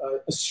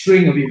a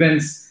string of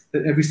events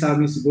that every startup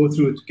needs to go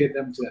through to get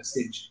them to that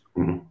stage.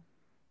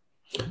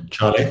 Mm-hmm.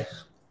 Charlie?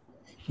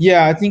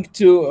 Yeah, I think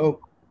too,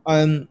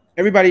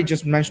 everybody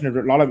just mentioned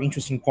a lot of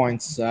interesting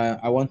points.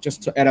 I want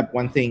just to add up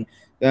one thing.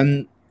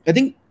 I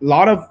think a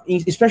lot of,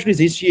 especially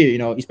this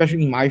year,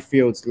 especially in my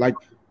fields, like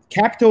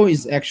capital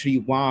is actually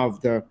one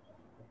of the,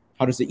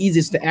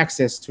 easiest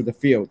access to the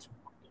field,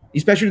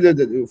 especially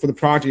for the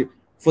project,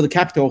 for the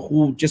capital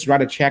who just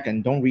write a check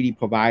and don't really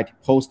provide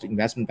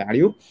post-investment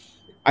value.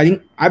 I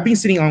think I've been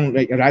sitting on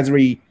like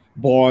advisory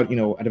board,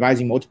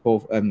 advising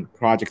multiple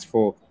projects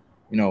for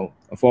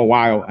a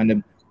while,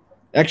 and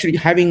actually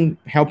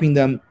helping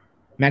them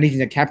managing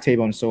the cap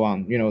table and so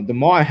on. The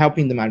more I'm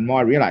helping them, the more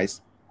I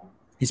realize,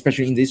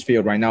 especially in this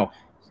field right now,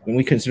 when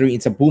we consider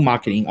it's a bull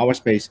market in our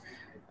space,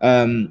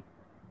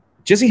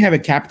 just have a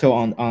capital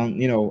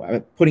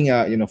on putting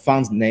a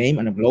fund's name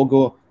and a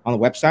logo on the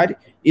website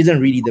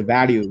isn't really the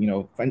value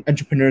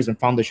entrepreneurs and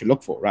founders should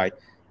look for, right?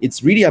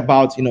 It's really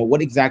about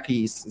what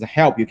exactly is the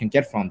help you can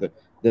get from the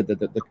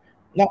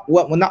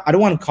I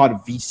don't want to call it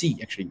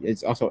VC, actually.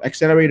 It's also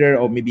accelerator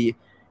or maybe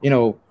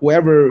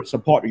whoever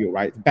support you,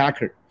 right?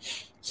 Backer.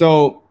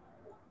 So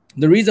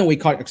the reason we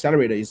call it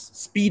accelerator is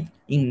speed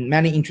in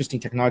many interesting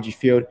technology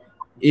field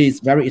is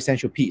very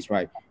essential piece,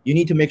 right? You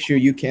need to make sure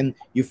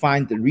you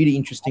find the really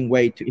interesting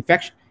way to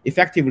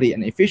effectively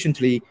and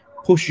efficiently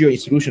push your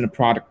solution or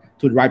product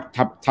to the right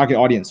target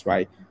audience,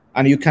 right?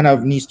 And you kind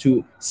of need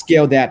to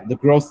scale that, the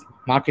growth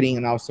marketing,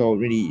 and also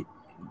really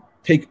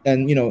take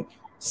and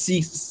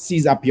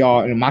seize up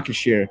your market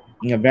share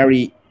in a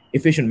very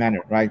efficient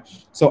manner, right?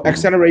 So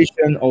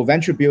acceleration or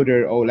venture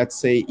builder, or let's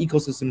say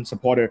ecosystem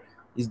supporter,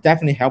 is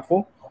definitely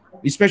helpful,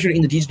 especially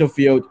in the digital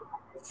field.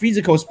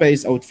 Physical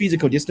space or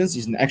physical distance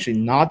is actually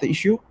not the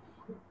issue.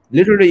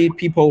 Literally,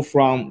 people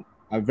from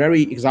a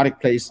very exotic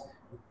place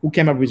who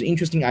came up with an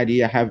interesting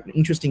idea, have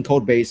interesting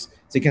code base,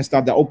 they can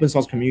start the open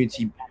source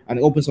community and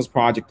open source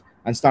project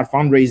and start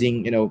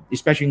fundraising,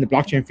 especially in the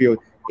blockchain field,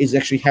 is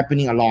actually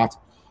happening a lot.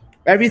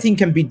 Everything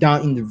can be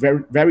done in the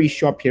very, very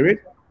short period,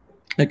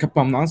 a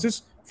couple of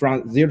months,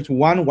 from 0 to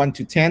 1, 1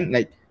 to 10,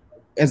 like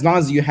as long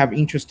as you have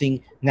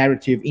interesting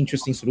narrative,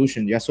 interesting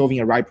solution, you're solving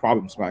the right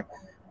problems, right?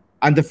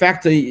 And the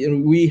fact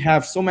that we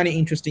have so many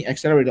interesting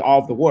accelerators all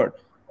over the world,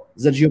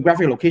 the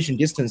geographic location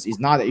distance is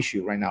not an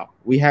issue right now.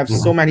 We have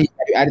so many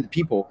added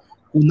people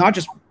who not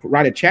just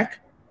write a check,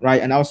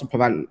 right, and also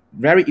provide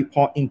very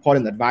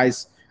important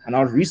advice and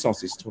other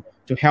resources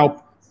to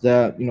help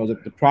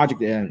the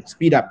project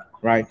speed up,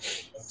 right?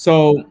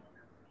 So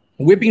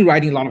we've been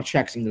writing a lot of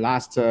checks in the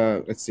last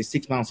let's say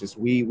 6 months.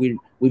 We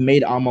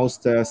made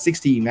almost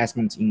 60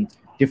 investments in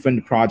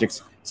different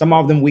projects. Some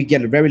of them we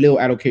get very little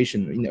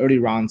allocation in the early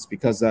rounds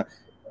because a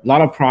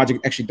lot of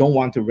projects actually don't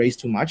want to raise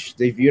too much.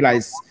 They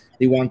realize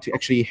they want to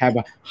actually have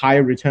a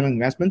higher return on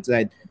investment.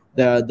 That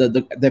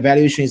the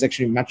valuation is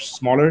actually much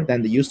smaller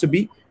than they used to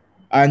be.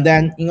 And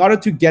then in order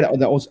to get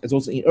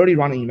also in early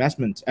round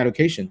investment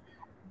allocation,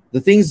 the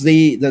things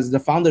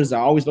the founders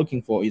are always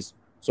looking for is,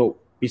 so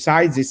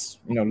besides this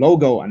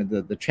logo and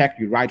the check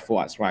you write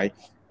for us, right?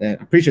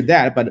 Appreciate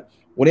that, but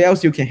what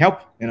else you can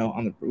help,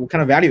 what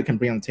kind of value you can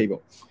bring on the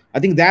table. I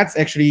think that's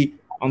actually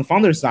on the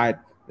founder side,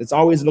 it's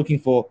always looking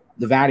for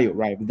the value,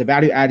 right? The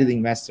value added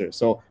investor.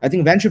 So I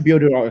think venture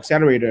builder or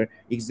accelerator,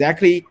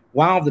 exactly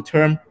one of the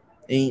term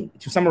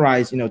to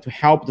summarize, to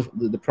help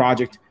the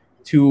project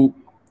to,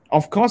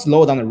 of course,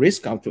 lower down the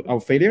risk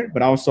of failure,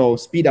 but also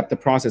speed up the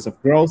process of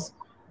growth.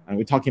 And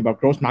we're talking about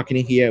growth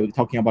marketing here. We're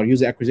talking about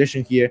user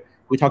acquisition here.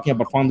 We're talking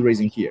about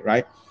fundraising here,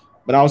 right?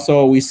 But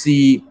also we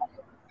see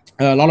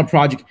a lot of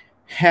projects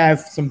have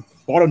some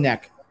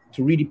bottleneck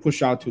to really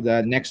push out to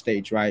the next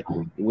stage, right?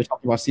 We're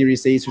talking about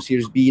Series A to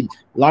Series B.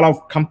 A lot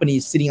of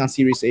companies sitting on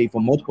Series A for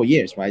multiple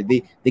years, right?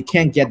 They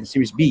can't get the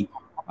Series B.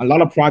 A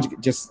lot of projects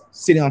just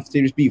sitting on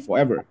Series B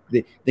forever.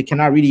 They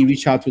cannot really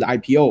reach out to the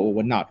IPO or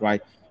whatnot,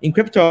 right? In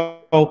crypto,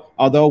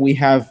 although we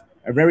have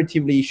a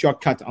relatively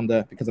shortcut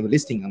because of the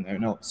listing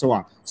and so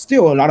on,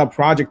 still a lot of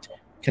projects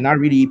cannot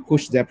really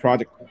push their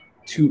project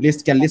to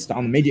get listed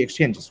on the major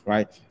exchanges,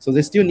 right? So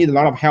they still need a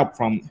lot of help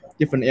from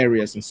different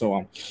areas and so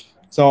on.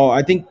 So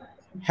I think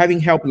having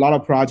helped a lot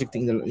of projects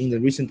in the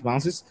recent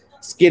months,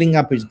 scaling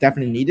up is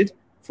definitely needed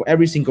for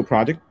every single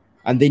project,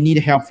 and they need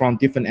help from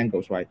different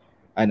angles, right?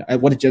 And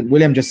what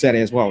William just said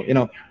as well,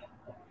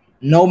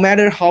 no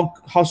matter how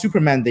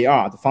Superman they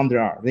are, the founder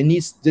are, they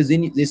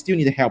still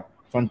need help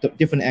from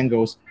different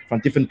angles, from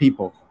different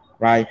people,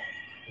 right?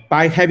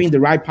 By having the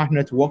right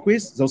partner to work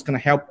with, those kind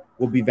of help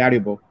will be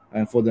valuable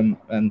for them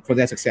and for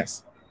their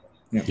success.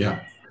 Yeah.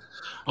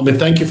 I mean,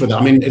 thank you for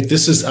that. I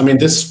mean,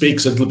 this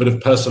speaks a little bit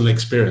of personal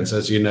experience,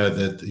 as you know,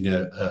 that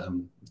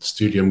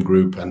Studium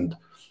Group and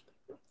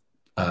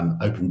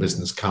Open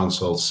Business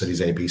Council, Cities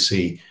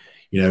ABC.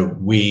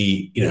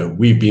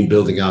 We've been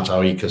building out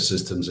our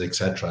ecosystems,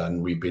 etc.,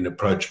 and we've been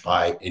approached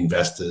by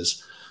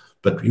investors.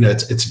 But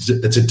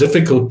it's a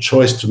difficult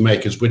choice to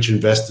make, is which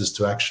investors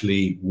to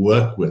actually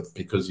work with,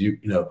 because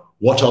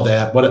what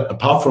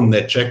apart from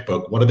their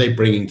checkbook, what are they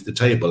bringing to the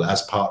table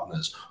as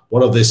partners?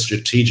 What are their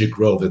strategic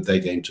role that they're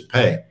going to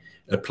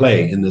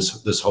play in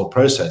this whole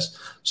process?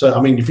 So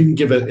I mean, if you can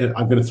give it,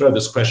 I'm going to throw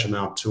this question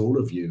out to all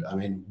of you. I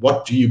mean,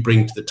 what do you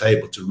bring to the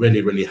table to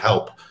really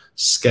help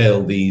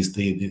scale these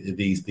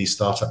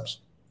startups?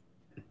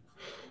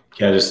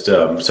 Yeah, just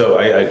so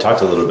I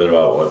talked a little bit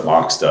about what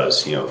Mox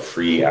does,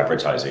 free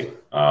advertising.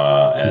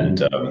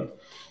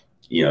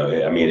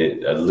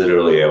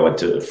 Literally I went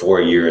to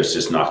 4 years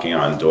just knocking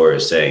on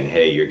doors saying,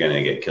 hey, you're going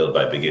to get killed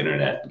by big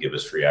internet, give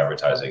us free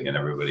advertising. And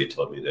everybody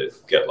told me to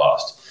get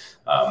lost.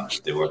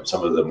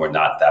 Some of them were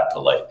not that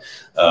polite.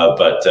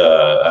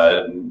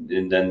 And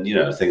then,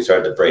 things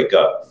started to break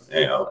up.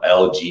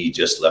 LG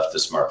just left the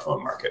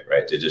smartphone market,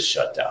 right? They just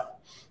shut down.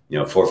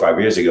 4 or 5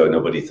 years ago,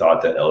 nobody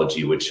thought that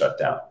LG would shut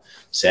down.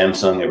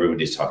 Samsung,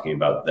 everybody's talking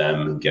about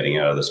them getting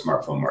out of the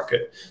smartphone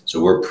market.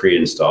 So we're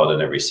pre-installed in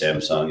every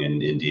Samsung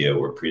in India.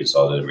 We're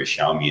pre-installed in every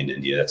Xiaomi in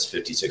India. That's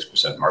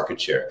 56% market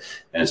share.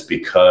 And it's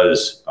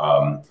because,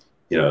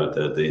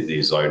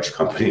 these large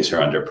companies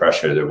are under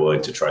pressure. They're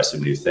willing to try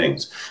some new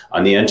things.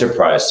 On the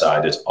enterprise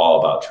side, it's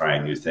all about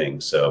trying new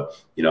things. So,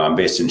 I'm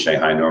based in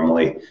Shanghai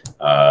normally.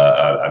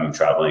 I'm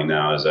traveling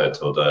now, as I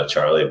told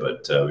Charlie,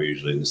 but we're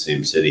usually in the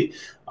same city.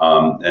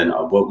 And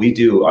what we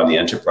do on the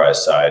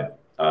enterprise side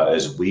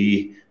is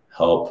we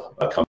help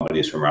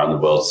companies from around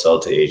the world sell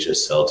to Asia,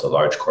 sell to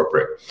large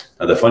corporate.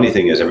 Now, the funny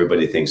thing is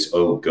everybody thinks,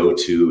 oh, go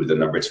to the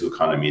 #2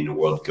 economy in the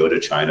world, go to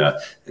China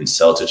and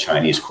sell to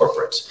Chinese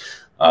corporates.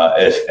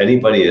 If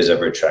anybody has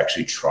ever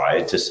actually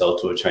tried to sell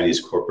to a Chinese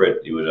corporate,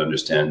 you would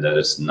understand that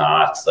it's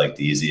not like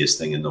the easiest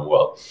thing in the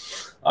world.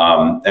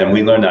 And we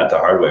learned that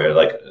the hard way.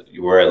 Like,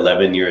 we're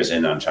 11 years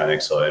in on China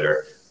Accelerator.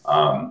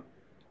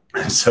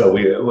 And so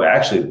we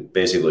actually,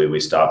 basically, we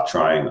stopped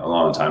trying a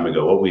long time ago.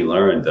 What we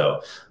learned, though,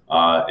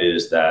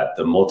 is that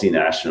the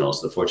multinationals,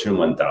 the Fortune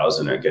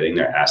 1000, are getting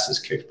their asses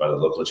kicked by the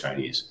local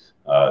Chinese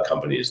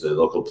companies. The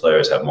local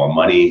players have more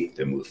money,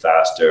 they move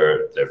faster,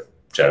 they're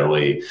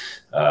generally,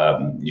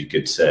 you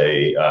could say,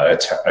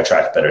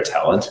 attract better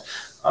talent.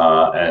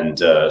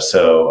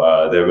 So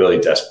they're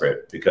really desperate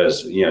because,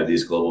 you know,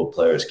 these global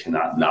players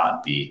cannot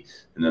not be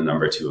in the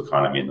 #2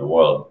 economy in the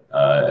world,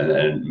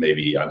 and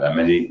maybe on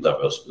many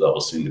levels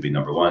soon to be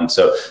 #1.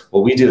 So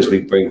what we do is we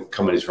bring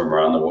companies from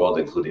around the world,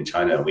 including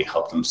China, and we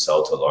help them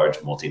sell to large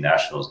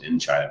multinationals in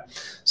China.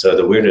 So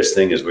the weirdest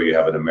thing is where you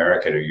have an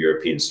American or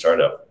European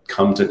startup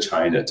come to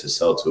China to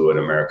sell to an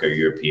American or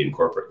European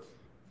corporate.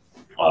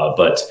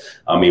 But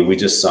I mean, we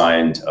just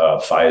signed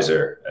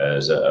Pfizer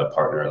as a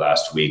partner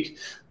last week.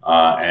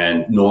 And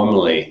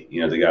normally, you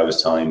know, the guy was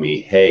telling me,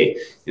 hey,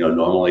 you know,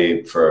 normally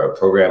for a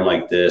program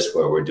like this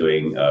where we're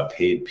doing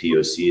paid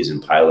POCs and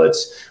pilots,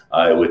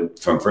 it would,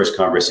 from first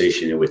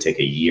conversation, it would take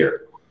a year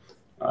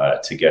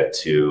to get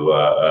to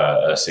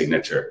a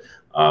signature.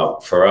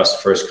 For us,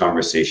 first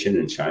conversation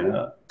in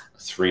China,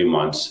 3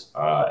 months,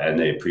 and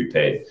they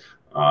prepaid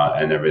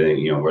and everything.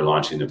 You know, we're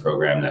launching the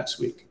program next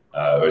week.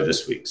 Or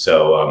this week. So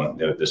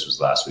this was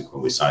last week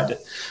when we signed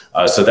it.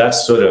 So that's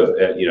sort of,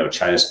 you know,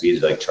 China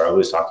speed, like Charlie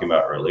was talking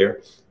about earlier.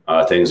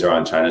 Things are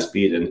on China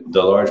speed, and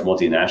the large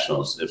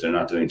multinationals, if they're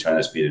not doing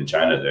China speed in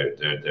China,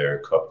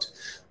 they're cooked.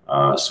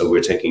 So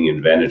we're taking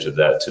advantage of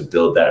that to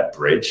build that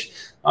bridge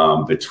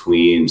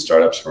between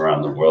startups from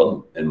around the world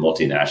and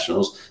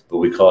multinationals. But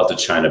we call it the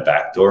China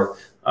backdoor.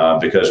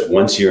 Because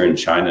once you're in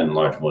China and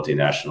large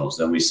multinationals,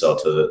 then we sell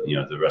to the, you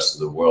know, the rest of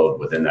the world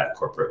within that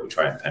corporate. We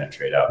try and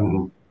penetrate out.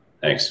 Mm-hmm.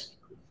 Thanks.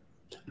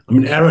 I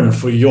mean, Aaron,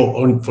 for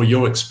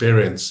your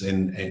experience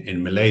in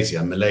Malaysia,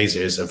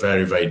 Malaysia is a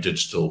very, very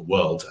digital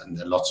world, and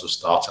there are lots of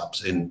startups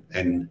in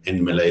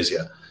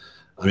Malaysia.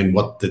 I mean,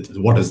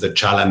 what is the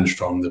challenge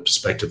from the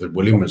perspective that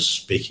William was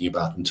speaking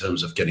about in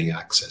terms of getting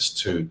access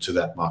to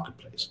that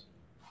marketplace?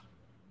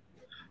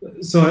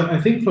 So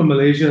I think for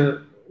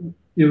Malaysia,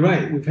 you're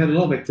right. We've had a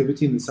lot of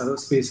activity in the startup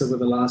space over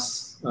the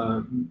last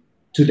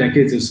 2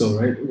 decades or so,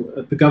 right?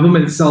 The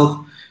government itself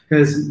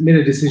has made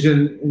a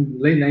decision in the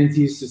late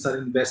 90s to start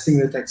investing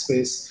in the tech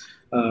space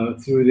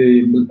through the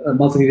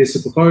multimedia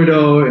super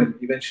corridor, and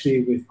eventually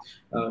with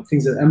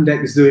things that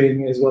MDEC is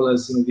doing, as well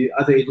as, you know, the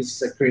other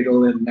agencies like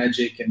Cradle and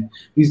Magic, and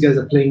these guys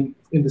are playing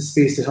in the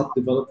space to help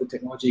develop the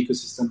technology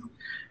ecosystem.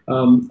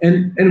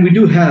 And we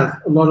do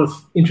have a lot of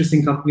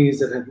interesting companies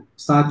that have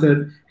started,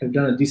 have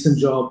done a decent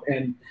job,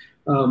 and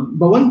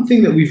but one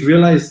thing that we've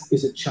realized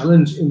is a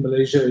challenge in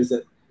Malaysia is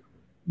that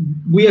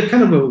we are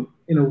kind of a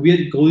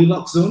weird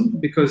Goldilocks zone,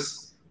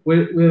 because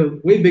we're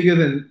way bigger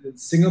than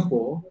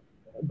Singapore,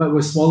 but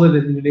we're smaller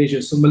than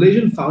Indonesia. So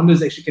Malaysian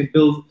founders actually can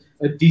build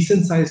a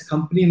decent sized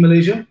company in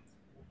Malaysia,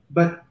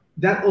 but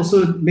that also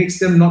makes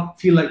them not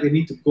feel like they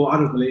need to go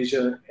out of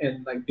Malaysia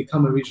and like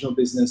become a regional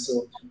business or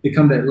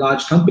become that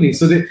large company.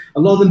 So a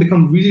lot of them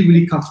become really,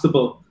 really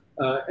comfortable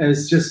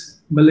as just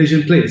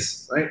Malaysian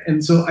plays, right? And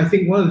so I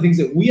think one of the things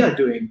that we are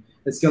doing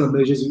at ScaleUp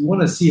Malaysia is we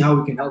want to see how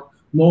we can help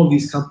more of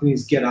these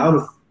companies get out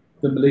of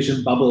the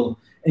Malaysian bubble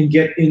and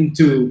get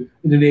into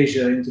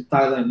Indonesia, into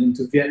Thailand,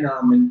 into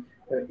Vietnam, and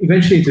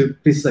eventually into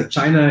places like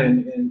China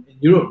and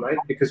Europe, right?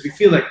 Because we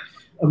feel like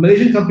a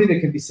Malaysian company that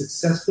can be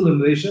successful in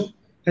Malaysia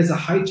has a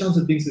high chance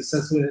of being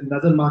successful in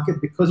another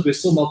market, because we're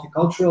so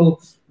multicultural.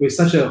 We're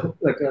such a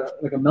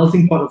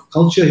melting pot of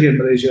culture here in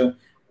Malaysia.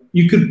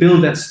 You could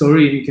build that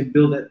story, and you can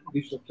build that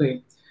regional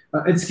play.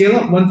 At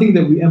ScaleUp, one thing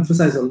that we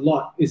emphasize a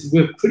lot is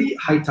we're pretty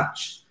high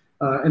touch,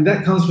 and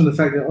that comes from the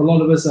fact that a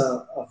lot of us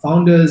are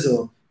founders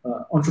or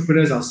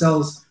entrepreneurs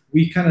ourselves.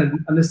 We kind of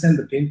understand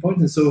the pain points,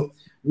 and so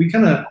we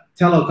kind of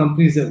tell our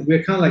companies that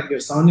we're kind of like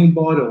your sounding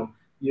board, or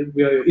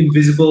we're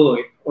invisible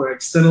or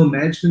external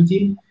management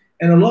team.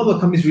 And a lot of our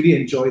companies really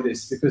enjoy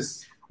this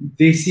because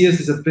they see us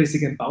as a place they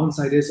can bounce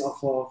ideas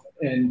off of,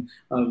 and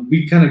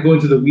we kind of go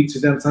into the weeds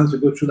with them. Sometimes we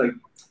go through like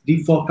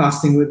deep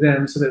forecasting with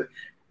them so that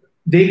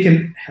they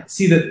can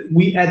see that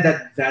we add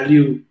that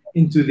value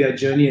into their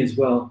journey as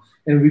well,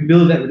 and we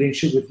build that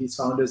relationship with these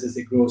founders as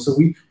they grow. So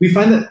we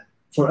find that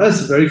for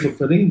us very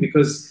fulfilling,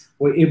 because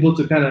we're able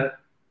to kind of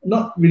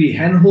not really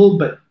handhold,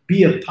 but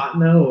be a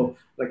partner or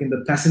like in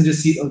the passenger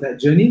seat of that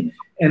journey.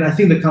 And I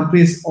think the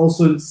companies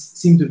also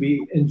seem to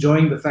be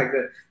enjoying the fact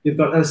that they've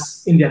got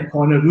us in their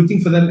corner, rooting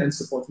for them and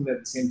supporting them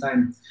at the same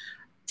time.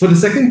 For the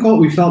second call,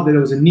 we felt that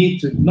there was a need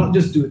to not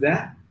just do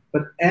that,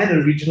 but add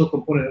a regional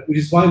component, which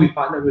is why we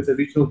partnered with a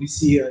regional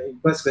VC in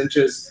Quest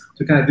Ventures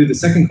to kind of do the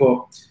second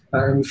call.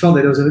 And we felt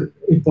that there was an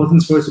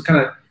importance for us to kind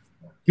of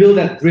build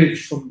that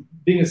bridge from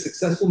being a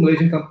successful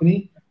Malaysian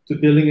company to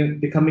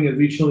becoming a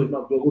regional, if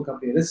not global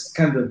company. That's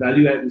kind of the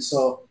value add we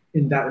saw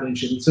in that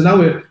relationship. So now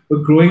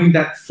we're growing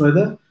that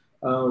further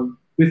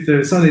with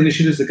some of the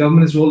initiatives the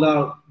government has rolled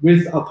out,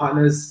 with our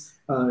partners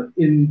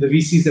in the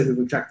VCs that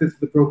we've attracted to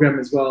the program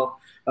as well,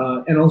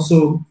 and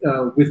also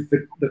with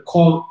the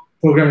core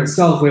program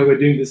itself, where we're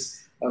doing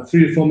this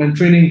 3 to 4 man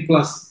training,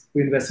 plus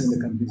we're investing in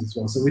the companies as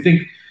well. So we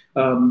think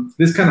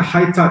this kind of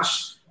high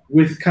touch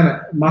with kind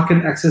of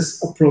market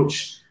access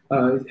approach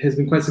has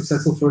been quite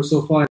successful for us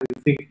so far, and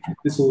we think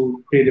this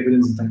will pay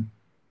dividends in time.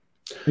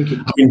 Thank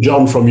you. I mean,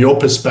 John, from your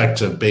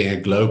perspective, being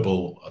a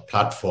global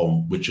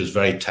platform which is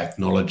very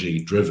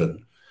technology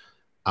driven,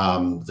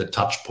 the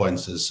touch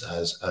points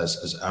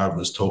as Aaron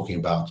was talking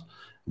about,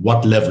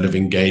 what level of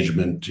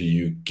engagement do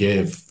you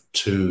give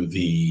to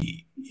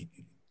the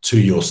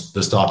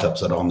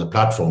startups that are on the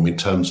platform in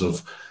terms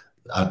of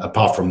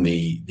apart from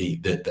the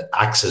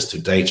access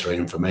to data and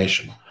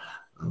information?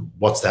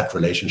 What's that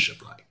relationship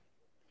like?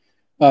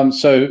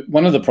 So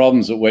one of the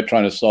problems that we're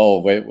trying to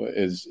solve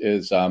is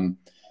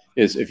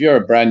if you're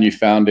a brand new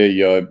founder,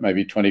 you're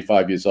maybe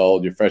 25 years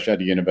old, you're fresh out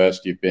of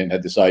university, you've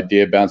had this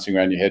idea bouncing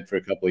around your head for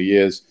a couple of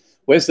years.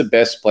 Where's the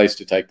best place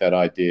to take that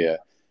idea?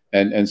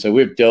 And so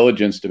we've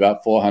diligenced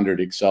about 400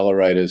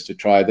 accelerators to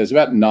try. There's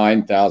about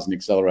 9,000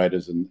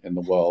 accelerators in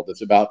the world.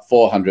 There's about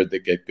 400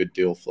 that get good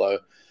deal flow.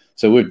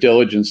 So we've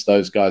diligenced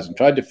those guys and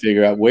tried to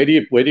figure out where do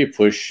you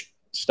push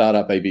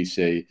Startup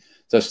ABC.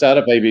 So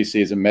Startup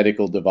ABC is a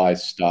medical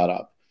device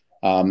startup,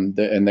 and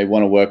they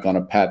want to work on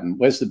a patent.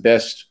 Where's the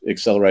best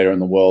accelerator in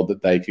the world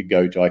that they could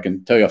go to? I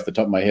can tell you off the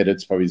top of my head,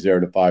 it's probably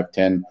 0 to 5,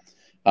 10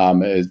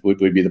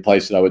 would be the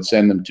place that I would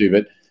send them to.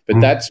 But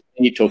that's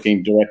me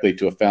talking directly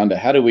to a founder.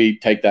 How do we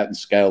take that and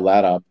scale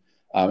that up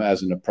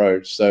as an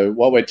approach? So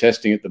what we're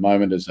testing at the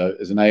moment is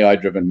an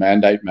AI-driven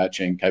mandate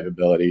matching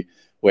capability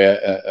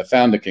where a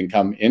founder can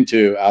come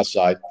into our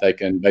site. They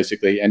can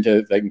basically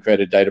they can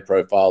create a data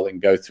profile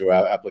and go through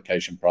our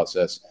application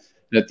process.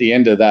 And at the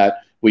end of that,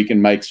 we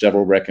can make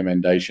several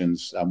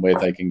recommendations where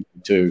they can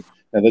go to.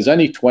 Now, there's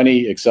only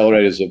 20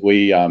 accelerators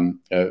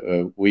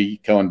that we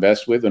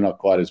co-invest with. They're not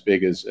quite as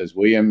big as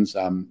William's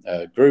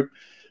group.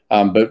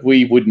 But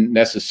we wouldn't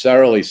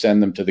necessarily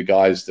send them to the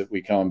guys that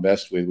we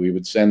co-invest with. We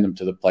would send them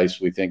to the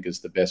place we think is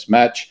the best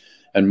match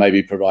and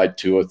maybe provide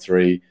 2 or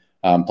 3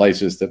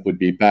 places that would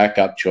be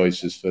backup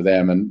choices for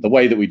them. And the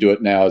way that we do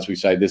it now is we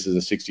say this is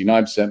a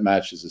 69%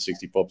 match, this is a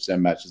 64%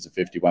 match, this is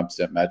a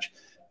 51% match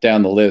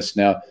down the list.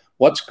 Now,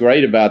 what's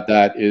great about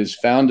that is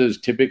founders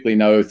typically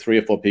know 3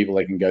 or 4 people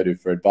they can go to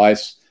for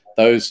advice.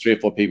 Those 3 or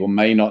 4 people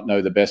may not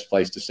know the best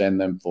place to send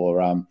them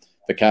for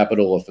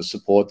capital or for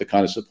support, the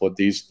kind of support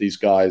these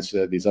guys,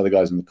 these other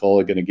guys in the call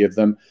are going to give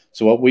them.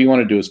 So what we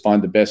want to do is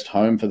find the best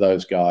home for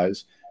those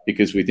guys,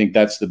 because we think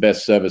that's the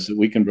best service that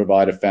we can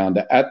provide a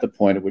founder at the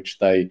point at which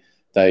they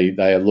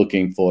are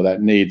looking for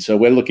that need. So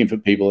we're looking for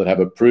people that have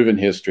a proven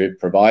history of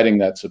providing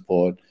that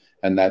support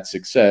and that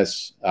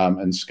success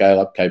and scale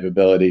up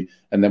capability.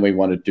 And then we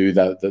want to do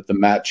the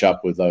match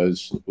up with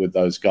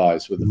those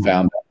guys, with the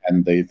founder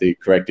and the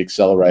correct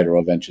accelerator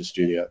or venture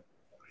studio.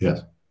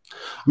 Yes.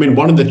 I mean,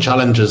 one of the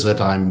challenges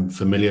that I'm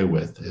familiar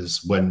with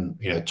is when,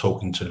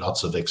 talking to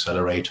lots of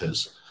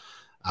accelerators,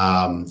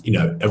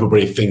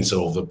 everybody thinks of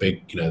all the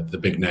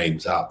big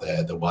names out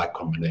there, the Y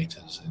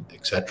Combinators,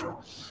 etc.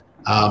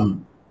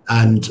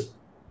 And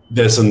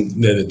there's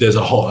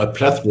a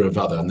plethora of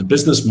other, and the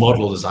business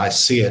model, as I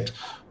see it,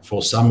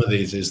 for some of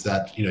these is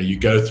that, you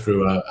go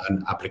through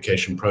an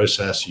application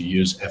process, you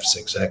use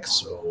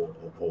F6X or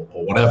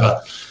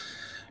whatever.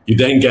 You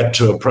then get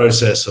to a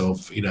process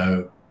of,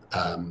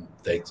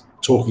 they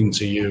talking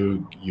to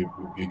you,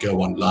 you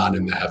go online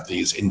and they have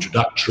these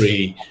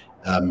introductory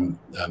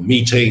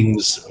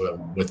meetings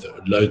with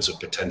loads of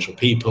potential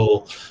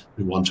people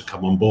who want to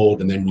come on board.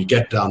 And then you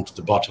get down to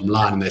the bottom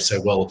line and they say,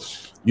 well,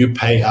 you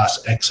pay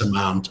us X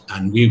amount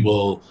and we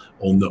will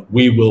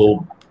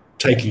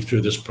take you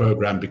through this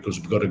program because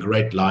we've got a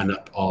great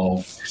lineup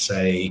of,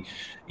 say,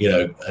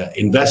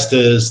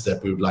 investors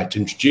that we would like to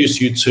introduce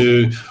you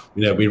to.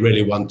 We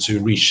really want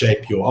to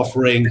reshape your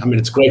offering. I mean,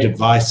 it's great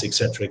advice, et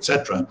cetera, et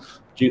cetera.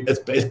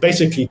 It's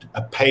basically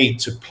a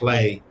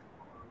pay-to-play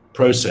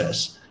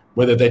process.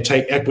 Whether they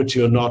take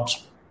equity or not,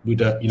 we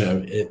don't.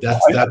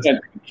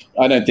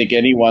 I don't think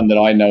anyone that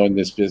I know in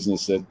this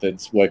business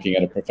that's working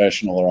at a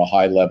professional or a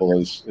high level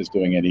is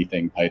doing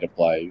anything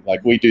pay-to-play.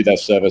 Like, we do that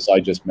service I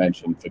just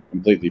mentioned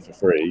completely for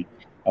free.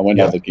 And we're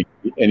not looking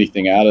at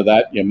anything out of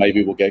that.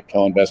 Maybe we'll get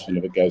co-investment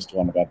if it goes to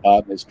one of our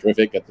partners.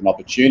 Terrific. It's an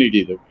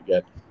opportunity that we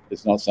get.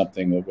 It's not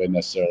something that we're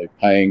necessarily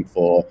paying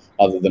for,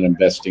 other than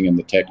investing in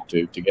the tech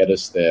to get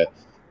us there.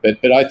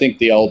 But I think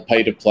the old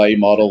pay-to-play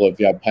model of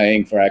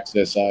paying for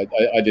access, I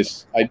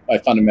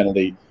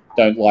fundamentally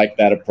don't like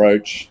that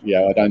approach.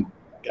 I don't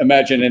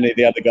imagine any of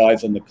the other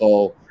guys on the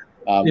call.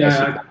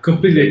 I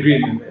completely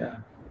agree. Yeah.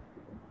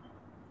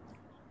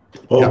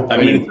 Well, I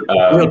mean,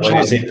 when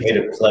you say pay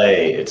to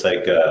play, it's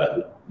like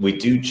we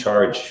do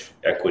charge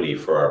equity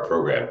for our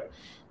program.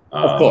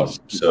 Of course.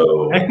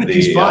 So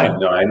equity's fine.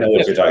 No, I know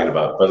what you're talking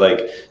about,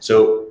 but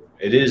so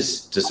it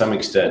is to some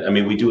extent. I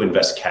mean, we do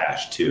invest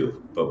cash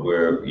too, but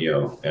we're, you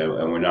know,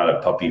 and we're not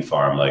a puppy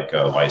farm like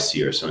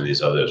YC or some of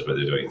these others where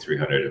they're doing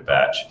 300 a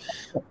batch.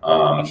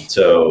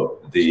 So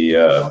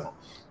the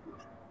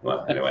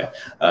well, anyway,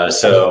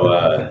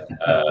 so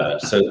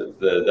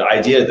the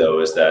idea though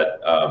is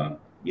that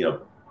you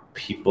know,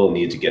 people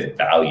need to get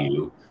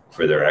value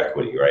for their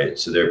equity, right?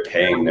 So they're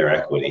paying their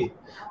equity,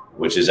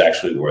 which is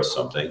actually worth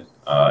something,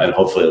 and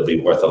hopefully it'll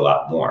be worth a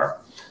lot more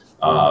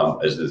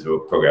as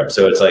the program.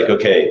 So it's like,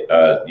 okay,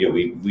 you know,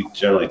 we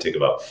generally take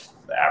about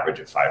the average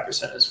of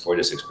 5%, is 4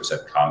 to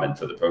 6% common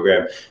for the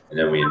program, and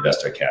then we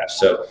invest our cash.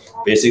 So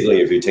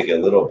basically, if you take a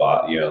little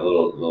you know, a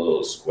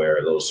little square,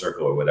 a little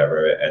circle or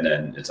whatever, and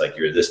then it's like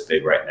you're this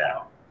big right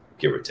now,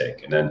 give or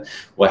take. And then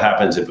what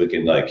happens if we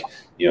can, like,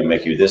 you know,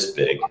 make you this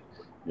big?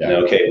 Yeah.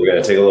 And okay, we're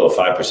going to take a little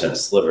 5%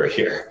 sliver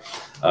here.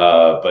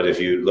 But if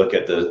you look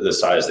at the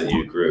size that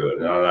you grew,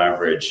 and on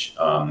average,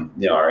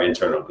 you know, our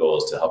internal goal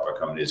is to help our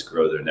companies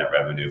grow their net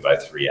revenue by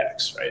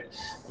 3x, right?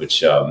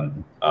 Which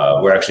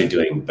we're actually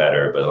doing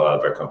better, but a lot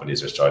of our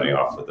companies are starting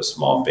off with a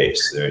small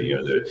base.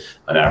 You know,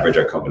 on average,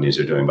 our companies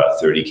are doing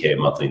about 30K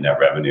monthly net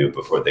revenue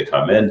before they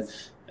come in,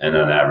 and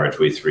on average,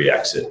 we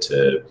 3x it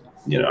to,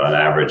 you know, on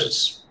average,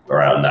 it's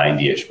around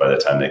 90-ish by the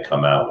time they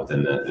come out.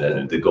 Within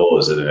the goal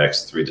is in the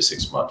next 3 to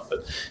 6 months,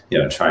 but you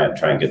know, try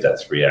and get that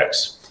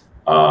 3x.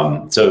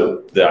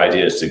 So the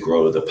idea is to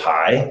grow the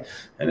pie,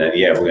 and then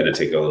we're going to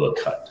take a little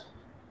cut.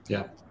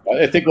 Yeah,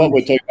 I think what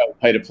we're talking about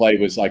pay to play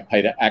was like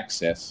pay to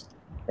access,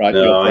 right?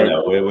 No, I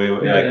know.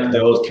 Like the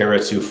old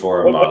Karasu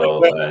forum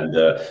model, and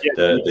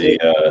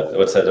the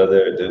what's that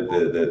other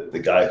the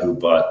guy who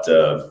bought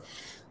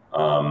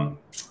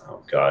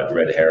oh God,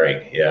 red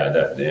herring.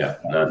 Yeah,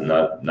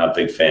 not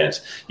big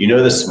fans. You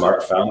know, the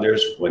smart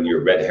founders, when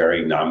you're red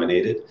herring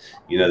nominated,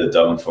 you know, the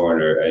dumb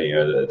foreigner, you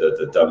know,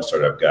 the dumb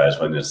startup guys,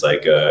 when it's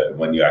like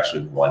when you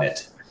actually won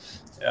it.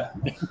 Yeah,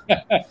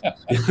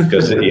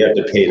 because you have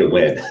to pay to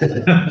win.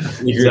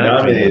 If you're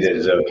nominated,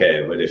 it's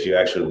okay, but if you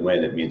actually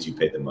win, it means you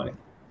paid the money.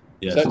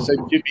 Yeah. So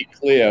to be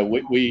clear,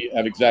 we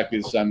have exactly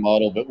the same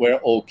model, but we're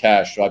all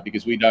cash, right?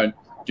 Because we don't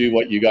do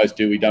what you guys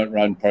do. We don't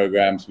run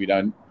programs. We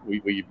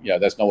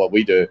that's not what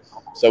we do.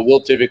 So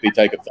we'll typically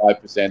take a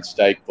 5%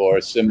 stake for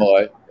a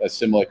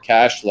similar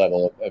cash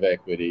level of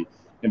equity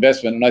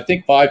investment. And I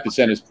think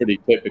 5% is pretty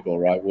typical,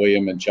 right,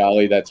 William and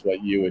Charlie? That's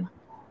what you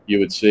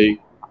would see.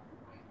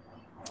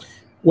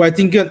 Well, I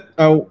think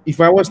if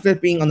I was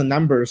stepping on the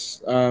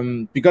numbers,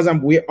 because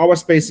our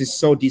space is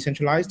so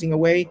decentralized in a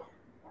way,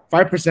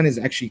 5% is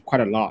actually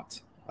quite a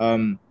lot.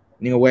 In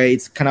a way,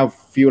 it's kind of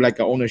feel like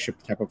an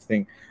ownership type of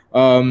thing.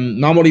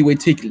 Normally, we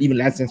take even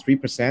less than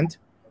 3%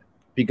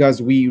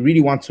 because we really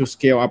want to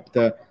scale up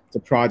the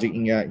project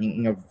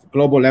in a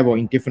global level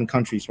in different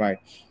countries, right?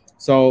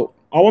 So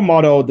our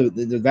model,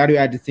 the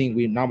value-added thing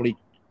we normally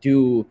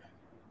do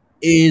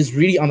is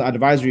really on the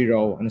advisory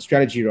role and the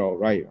strategy role,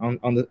 right?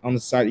 On the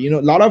side, you know,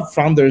 a lot of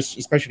founders,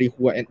 especially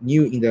who are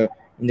new in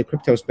the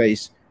crypto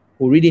space,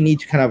 who really need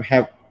to kind of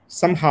have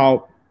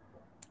somehow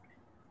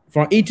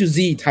from A to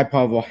Z type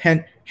of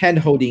hand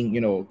holding,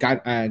 you know,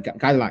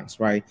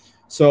 guidelines, right?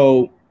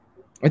 So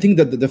I think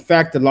that the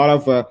fact that a lot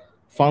of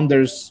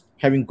founders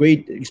having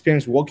great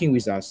experience working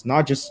with us,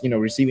 not just, you know,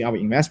 receiving our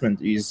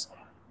investment, is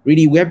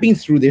really, we have been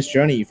through this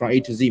journey from A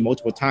to Z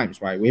multiple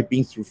times, right? We have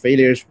been through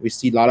failures. We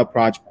see a lot of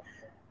projects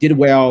did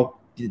well,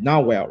 did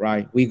not well,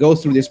 right? We go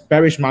through this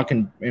bearish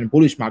market and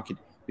bullish market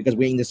because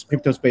we're in this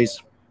crypto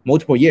space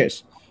multiple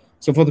years.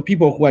 So for the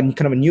people who are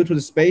kind of new to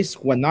the space,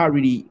 who are not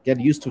really get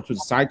used to the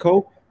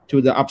cycle,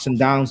 to the ups and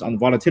downs on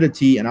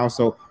volatility, and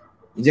also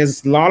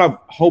there's a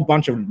whole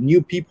bunch of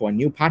new people and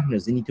new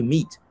partners they need to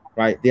meet,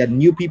 right? They are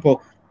new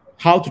people,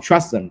 how to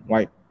trust them,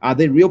 right? Are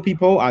they real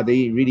people? Are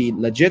they really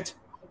legit?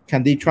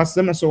 Can they trust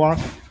them and so on?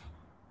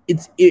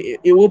 It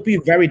will be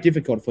very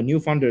difficult for new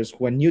founders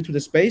who are new to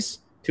the space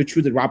to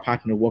choose the right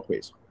partner to work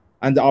with.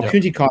 And the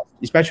opportunity cost,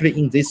 especially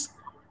in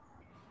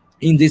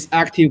this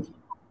active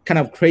kind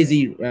of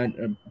crazy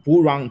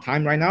bull run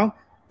time right now,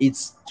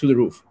 it's to the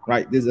roof,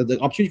 right? The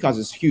opportunity cost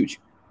is huge.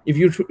 If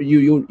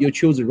you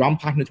choose the wrong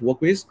partner to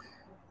work with,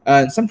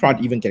 some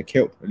projects even get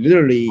killed.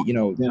 Literally, you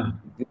know,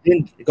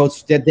 it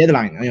goes to dead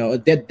deadline, you know,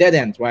 dead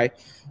end, right?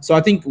 So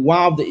I think one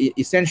of the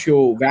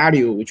essential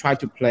value we try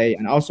to play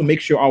and also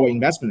make sure our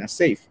investment is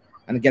safe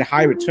and get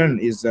high return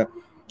is,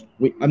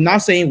 I'm not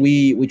saying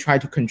we try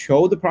to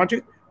control the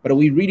project, but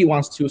we really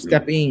want to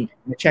step in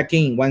and check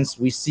in once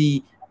we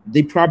see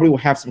they probably will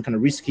have some kind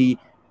of risky,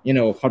 you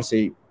know, how to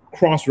say,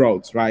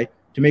 crossroads, right?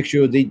 To make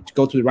sure they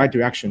go to the right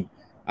direction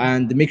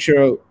and to make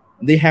sure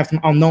they have some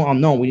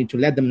unknown. We need to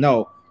let them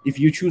know, if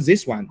you choose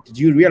this one, did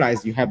you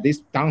realize you have this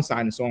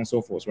downside and so on and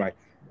so forth, right?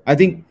 I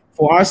think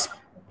for us,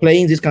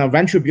 playing this kind of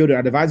venture builder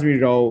advisory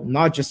role,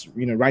 not just,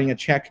 you know, writing a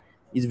check,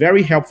 is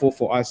very helpful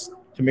for us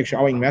to make sure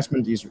our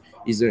investment is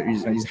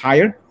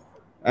higher.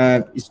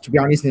 To be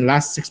honest, in the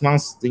last 6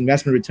 months, the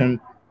investment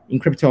return in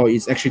crypto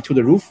is actually to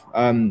the roof.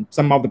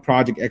 Some of the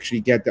projects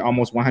actually get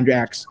almost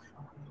 100x.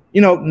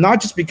 You know,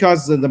 not just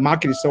because the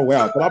market is so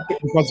well, but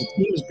because the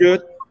team is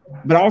good,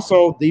 but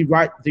also they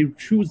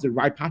choose the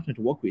right partner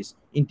to work with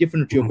in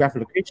different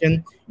geographic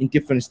location, in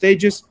different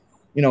stages.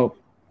 You know,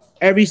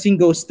 every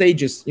single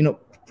stages, you know,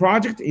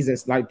 project is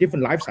a like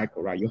different life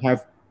cycle, right? You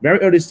have very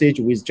early stage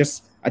with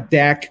just a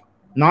deck,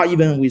 not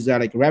even with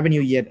like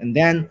revenue yet, and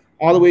then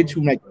all the way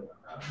to like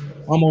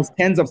almost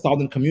tens of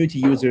thousands community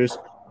users,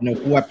 you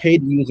know, who are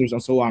paid users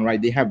and so on,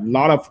 right? They have a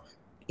lot of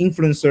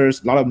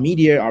influencers, a lot of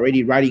media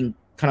already writing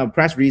kind of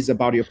press releases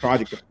about your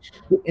project,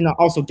 you know,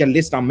 also get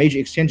listed on major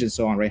exchanges and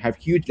so on, right? Have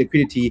huge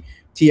liquidity,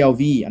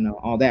 TLV, and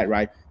all that,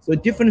 right? So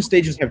different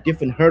stages have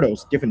different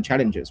hurdles, different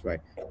challenges, right?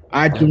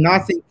 I do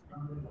not think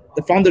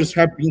the founders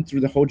have been through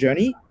the whole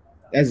journey,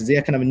 as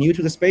they're kind of new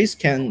to the space,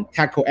 can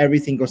tackle every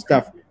single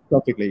stuff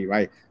perfectly,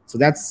 right? So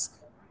that's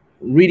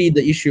really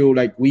the issue.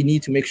 Like, we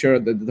need to make sure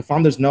that the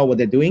founders know what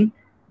they're doing.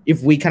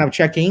 If we kind of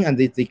check in and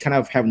they kind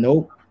of have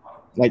no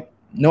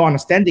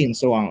understanding and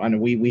so on, and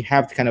we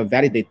have to kind of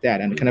validate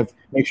that and kind of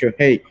make sure,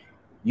 hey,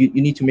 you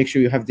need to make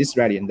sure you have this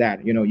ready and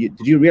that. You know, did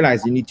you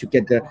realize you need to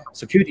get the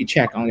security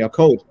check on your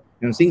code,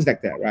 you know, things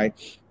like that, right?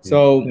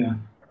 So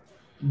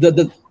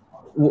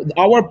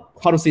our,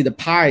 how to say, the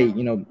pie,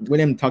 you know,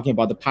 William talking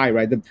about the pie,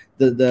 right?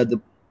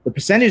 The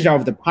percentage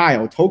of the pie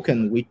or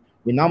token we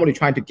normally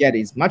try to get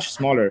is much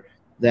smaller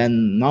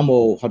than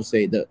normal, how to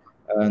say, the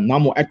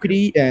normal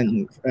equity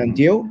and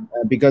deal,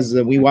 because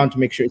we want to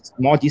make sure it's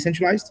more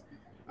decentralized.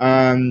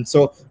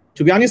 So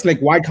to be honest,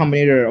 like Y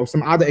Combinator or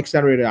some other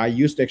accelerator I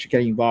used to actually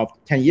get involved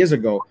 10 years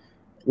ago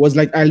was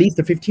like at least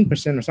a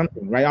 15% or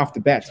something right off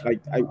the bat.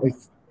 Like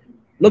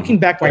looking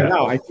back right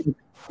now, I think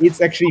it's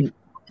actually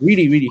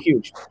really, really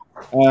huge.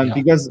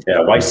 Because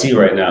YC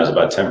right now is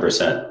about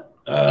 10%.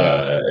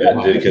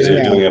 Because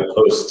they're doing a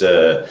post,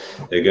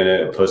 they're going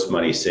to post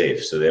money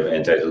safe, so they have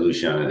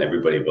anti-dilution on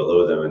everybody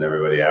below them and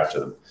everybody after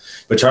them.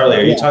 But Charlie,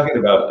 are you talking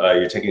about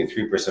you're taking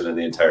 3% of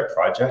the entire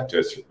project,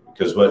 or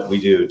because what we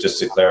do, just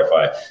to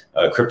clarify,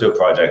 crypto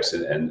projects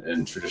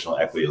and traditional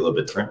equity are a little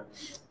bit different.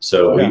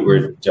 So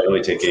we're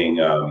generally taking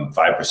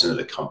 5% of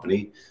the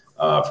company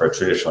for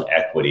traditional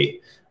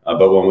equity.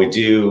 But when we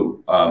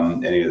do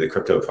any of the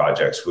crypto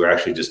projects, we're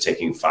actually just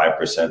taking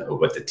 5% of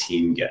what the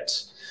team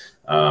gets.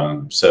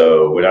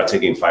 So we're not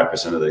taking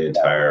 5% of the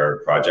entire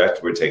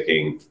project. We're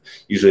taking,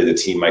 usually the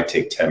team might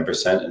take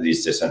 10% of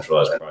these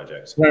decentralized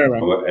projects.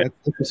 Right.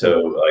 So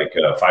like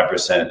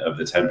 5% of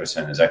the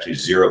 10% is actually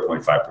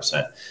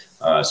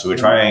 0.5%. So we're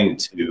trying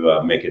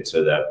to make it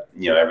so that,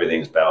 you know,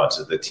 everything's balanced.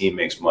 If the team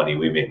makes money,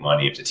 we make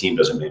money. If the team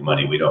doesn't make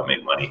money, we don't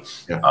make money.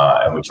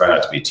 And we try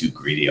not to be too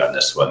greedy on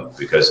this one,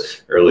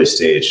 because early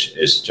stage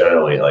is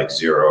generally like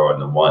 0 and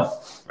the 1,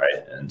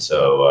 right? And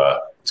so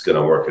it's going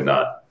to work or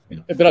not.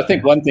 But I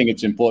think one thing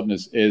it's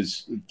important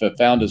is for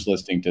founders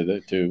listening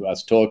to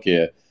us talk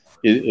here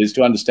is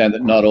to understand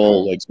that not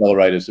all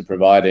accelerators are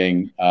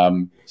providing.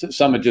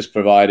 Some are just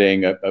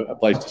providing a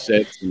place to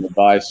sit, some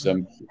advice,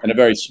 and a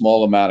very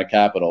small amount of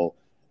capital.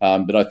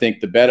 But I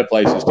think the better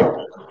places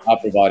are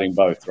providing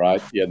both,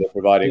 right? Yeah, they're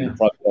providing the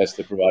process,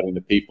 they're providing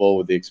the people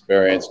with the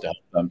experience to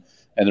help them,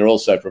 and they're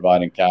also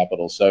providing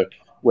capital. So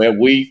where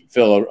we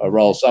fill a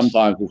role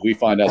sometimes is we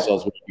find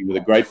ourselves working with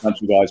a great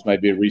bunch of guys,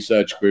 maybe a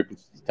research group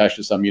attached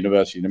to some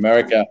university in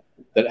America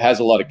that has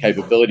a lot of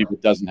capability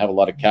but doesn't have a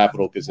lot of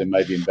capital because they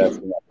may be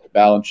investing on the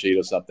balance sheet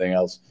or something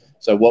else.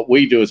 So what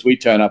we do is we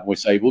turn up and we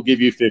say, we'll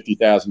give you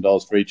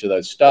 $50,000 for each of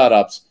those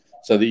startups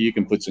so that you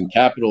can put some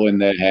capital in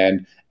their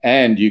hand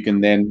and you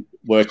can then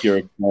work your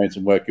experience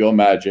and work your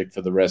magic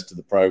for the rest of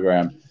the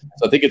program.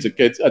 So I think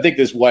I think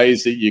there's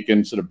ways that you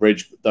can sort of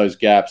bridge those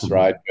gaps,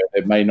 right? Where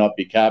there may not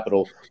be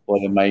capital, or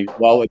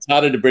well, it's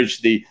harder to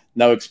bridge the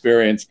no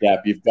experience gap.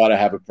 You've got to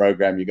have a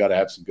program. You've got to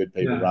have some good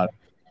people running.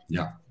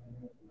 Yeah.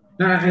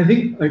 I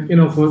think, like, you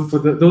know, for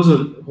those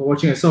who are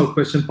watching, I saw a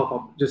question pop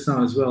up just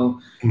now as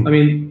well. I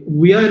mean,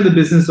 we are in the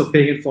business of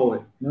paying it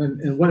forward, you know,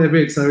 and what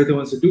every accelerator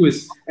wants to do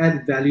is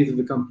add value to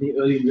the company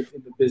early in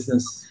the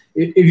business.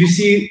 If you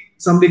see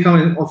somebody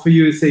come and offer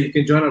you, say, you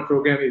can join our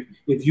program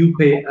if you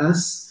pay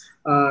us,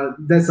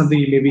 that's something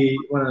you maybe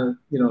want to,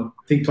 you know,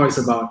 think twice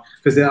about,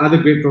 because there are other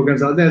great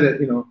programs out there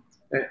that, you know,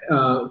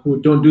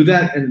 who don't do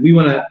that, and we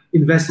want to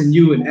invest in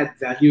you and add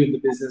value in the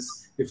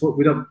business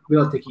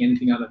without taking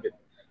anything out of it.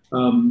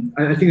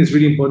 I think it's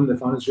really important that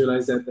founders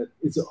realize that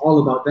it's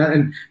all about that,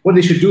 and what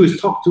they should do is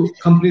talk to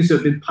companies who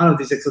have been part of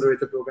these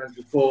accelerator programs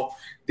before.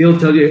 They'll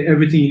tell you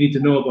everything you need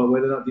to know about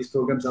whether or not these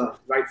programs are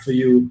right for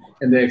you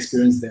and their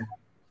experience there.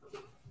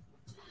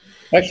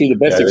 Actually, the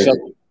best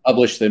accelerator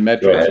publish their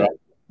metrics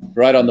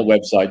right on the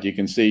website. You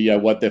can see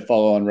what their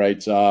follow-on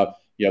rates are,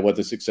 what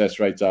the success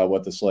rates are,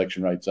 what the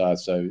selection rates are.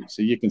 So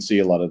you can see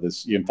a lot of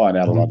this. You can find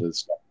out a lot of this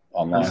stuff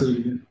online.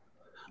 Absolutely.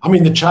 I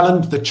mean, the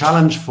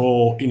challenge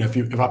for, you know,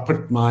 if I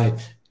put my,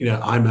 you know,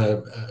 I'm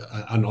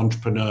an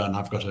entrepreneur and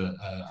I've got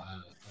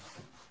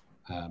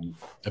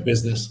a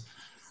business,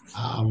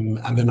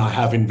 and then I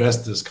have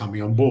investors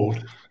coming on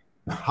board.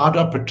 How do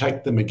I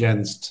protect them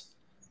against,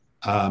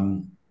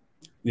 you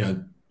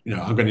know,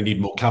 I'm going to need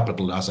more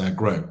capital as I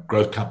grow.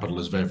 Growth capital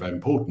is very, very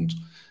important,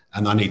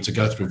 and I need to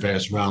go through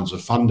various rounds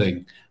of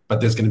funding. but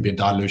there's going to be a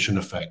dilution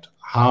effect.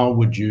 How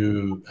would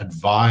you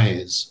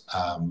advise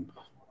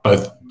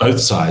both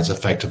sides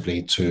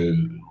effectively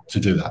to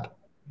do that,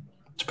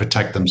 to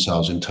protect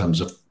themselves in terms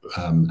of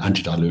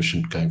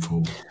anti-dilution going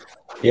forward?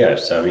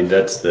 Yes, I mean,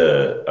 that's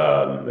the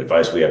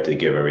advice we have to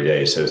give every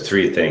day. So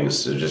 3 things,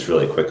 so just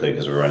really quickly,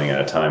 because we're running out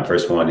of time.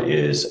 First one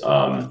is,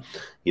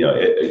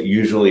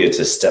 usually it's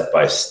a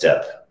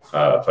step-by-step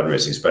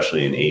fundraising,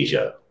 especially in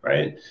Asia,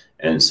 right?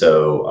 And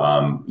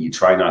so you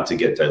try not to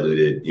get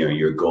diluted.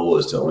 Your goal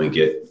is to only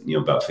get,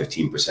 about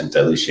 15%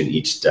 dilution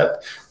each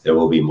step. There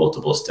will be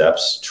multiple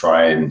steps.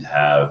 Try and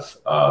have,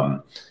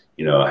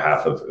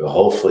 half of,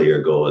 hopefully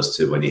your goal is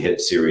to, when you hit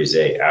Series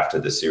A, after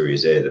the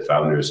Series A, the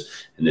founders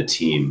and the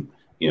team,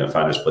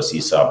 founders plus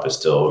ESOP is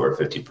still over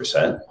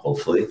 50%,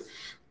 hopefully.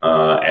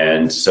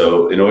 And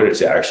so in order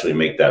to actually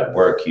make that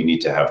work, you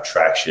need to have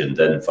traction,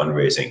 then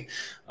fundraising,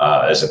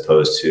 as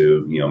opposed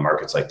to,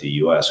 markets like the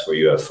US where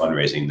you have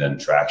fundraising, then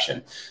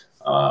traction.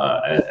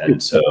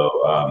 So,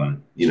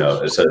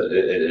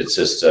 it's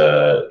just,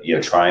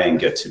 try and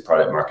get to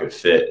product market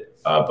fit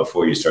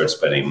before you start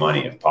spending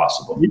money if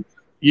possible.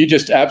 You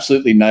just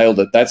absolutely nailed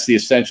it. That's the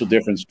essential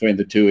difference between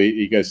the two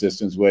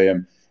ecosystems,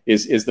 William,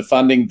 is the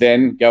funding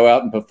then go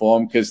out and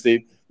perform. Because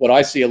what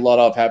I see a lot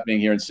of happening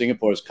here in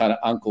Singapore is kind of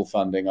uncle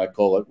funding, I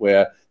call it,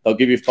 where they'll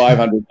give you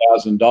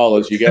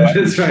 $500,000, you go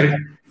That's right.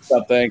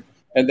 something,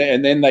 and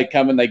then they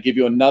come and they give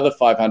you another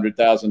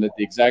 $500,000 at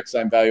the exact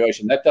same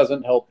valuation. That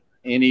doesn't help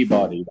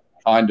anybody,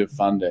 that kind of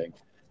funding.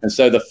 And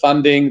so the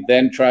funding,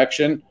 then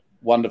traction,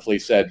 wonderfully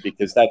said,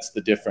 because that's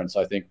the difference,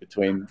 I think,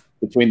 between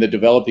the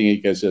developing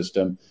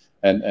ecosystem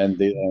and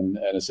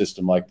a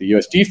system like the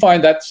US. Do you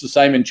find that's the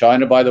same in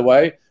China, by the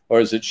way, or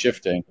is it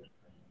shifting?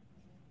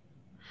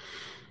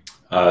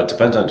 It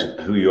depends on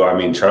who you are. I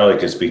mean, Charlie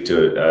could speak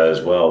to it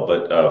as well,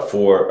 but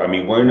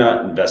we're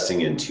not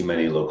investing in too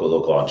many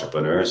local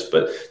entrepreneurs,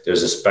 but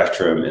there's a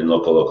spectrum in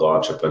local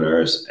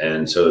entrepreneurs.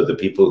 And so the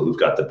people who've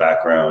got the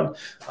background,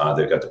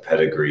 they've got the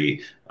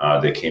pedigree,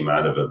 they came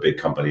out of a big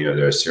company, or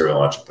they're a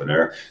serial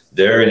entrepreneur,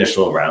 their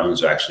initial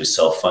rounds are actually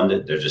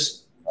self-funded. They're just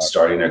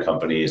starting their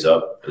companies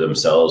up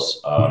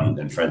themselves,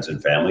 and friends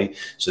and family.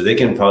 So they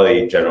can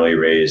probably generally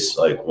raise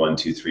like $1,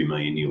 $2, $3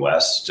 million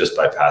US just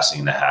by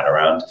passing the hat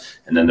around.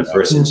 And then the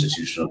first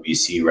institutional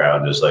VC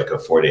round is like a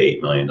 $4 to $8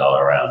 million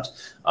round.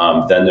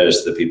 Then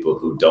there's the people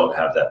who don't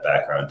have that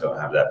background, don't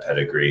have that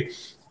pedigree,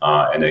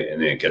 and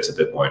it gets a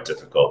bit more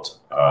difficult.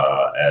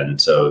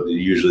 And so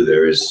usually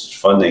there is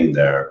funding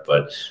there,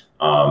 but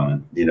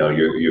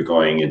you're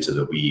going into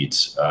the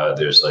weeds.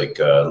 There's like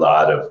a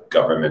lot of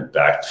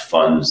government-backed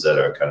funds that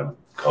are kind of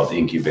called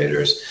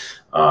incubators.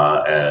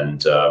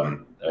 Most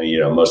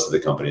of the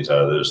companies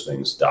out of those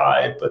things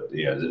die, but,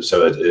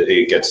 so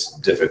it gets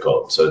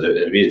difficult. So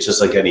it's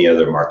just like any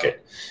other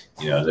market.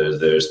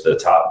 There's the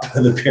top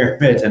of the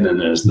pyramid, and then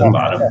there's the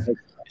bottom.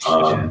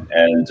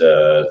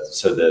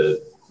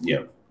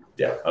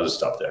 I'll just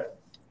stop there.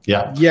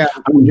 Yeah.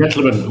 I mean,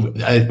 gentlemen,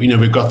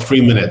 we've got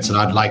 3 minutes, and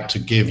I'd like to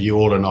give you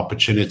all an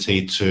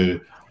opportunity to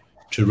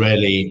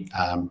really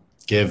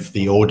give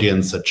the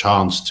audience a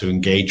chance to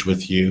engage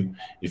with you.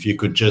 If you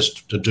could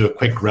just to do a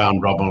quick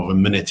round robin of a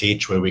minute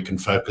each, where we can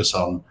focus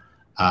on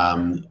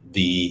where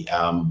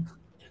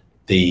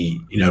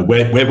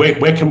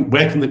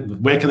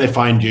can they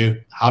find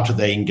you, how do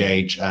they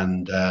engage,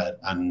 and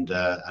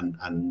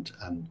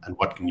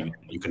what can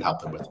you can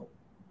help them with.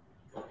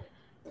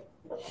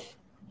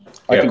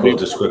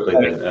 Just quickly.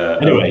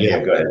 Go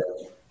ahead.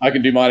 I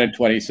can do mine in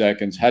 20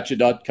 seconds.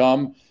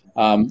 Hatcher.com.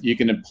 You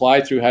can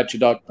apply through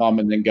Hatcher.com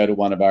and then go to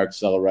one of our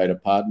Accelerator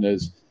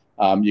partners.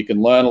 You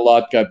can learn a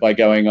lot by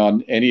going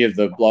on any of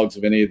the blogs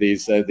of any of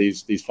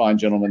these fine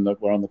gentlemen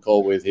that we're on the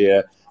call with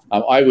here.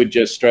 I would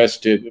just stress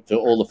to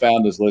all the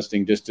founders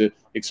listening, just to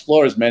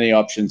explore as many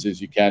options as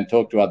you can,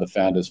 talk to other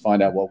founders,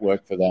 find out what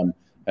worked for them,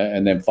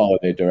 and then follow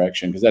their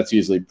direction, because that's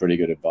usually pretty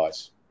good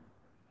advice.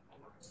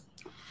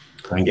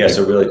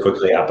 So really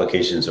quickly,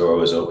 applications are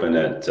always open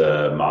at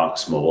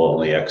Mox,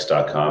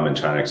 mobileonlyx.com and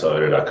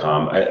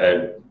ChinaAccelerator.com.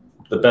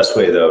 The best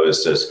way, though,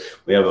 is just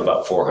we have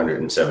about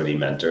 470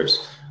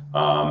 mentors,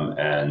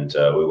 and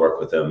we work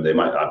with them. They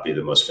might not be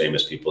the most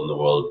famous people in the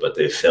world, but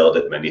they failed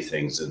at many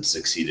things and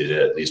succeeded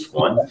at least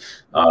one.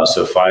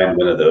 So find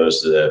one of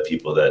those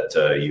people that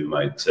you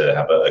might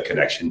have a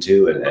connection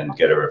to, and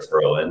get a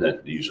referral in.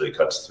 That usually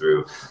cuts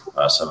through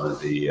some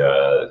of the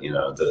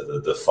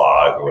the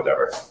fog or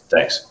whatever.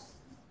 Thanks.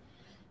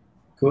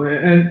 Cool.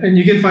 And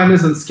you can find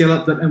us on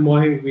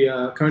ScaleUp.my. We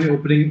are currently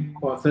opening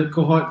our 3rd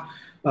cohort.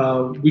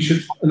 We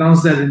should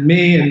announce that in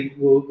May, and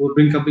we'll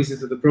bring companies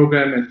into the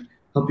program and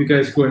help you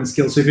guys grow and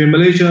scale. So if you're in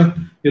Malaysia,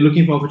 you're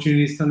looking for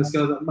opportunities, come to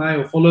ScaleUp.my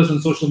or follow us on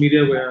social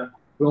media, where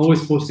we're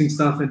always posting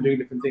stuff and doing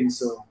different things.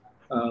 So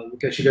we'll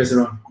catch you guys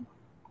around.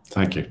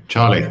 Thank you.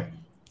 Charlie.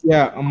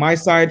 Yeah, on my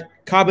side,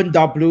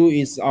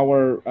 CarbonBlue is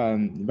our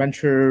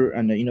venture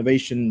and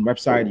innovation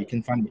website. You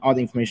can find all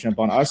the information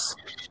about us.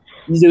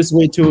 Easiest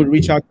way to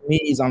reach out to me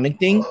is on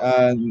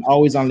LinkedIn.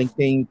 Always on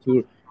LinkedIn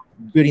to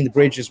building the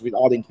bridges with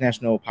all the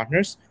international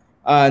partners.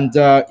 And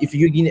if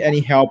you need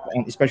any help,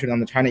 especially on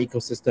the China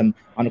ecosystem,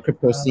 on the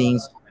crypto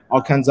scenes,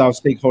 all kinds of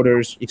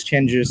stakeholders,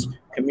 exchanges,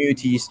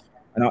 communities,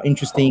 and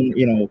interesting,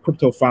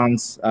 crypto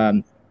funds,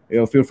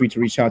 feel free to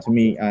reach out to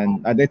me.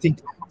 And I think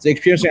the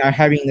experience I'm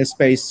having in this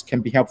space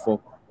can be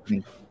helpful.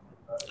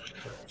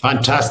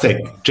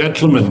 Fantastic.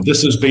 Gentlemen,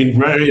 this has been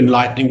very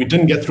enlightening. We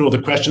didn't get through all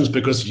the questions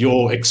because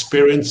your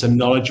experience and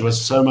knowledge was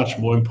so much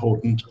more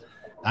important.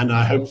 And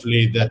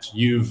hopefully that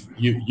you've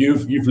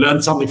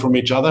learned something from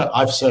each other.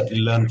 I've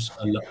certainly learned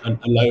a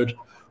load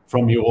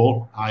from you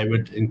all. I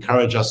would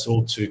encourage us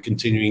all to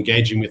continue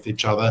engaging with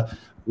each other.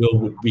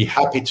 We'll be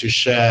happy to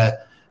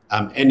share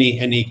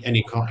anybody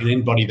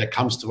that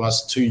comes to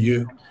us to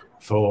you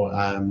for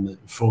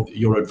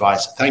your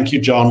advice. Thank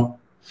you, John.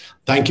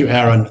 Thank you,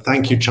 Aaron.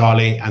 Thank you,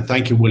 Charlie, and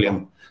thank you,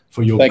 William,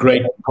 for your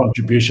great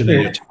contribution.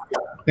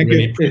 Thank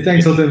you.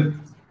 Thanks,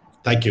 Hilton.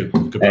 Thank you.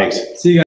 Goodbye. Thanks. See you guys.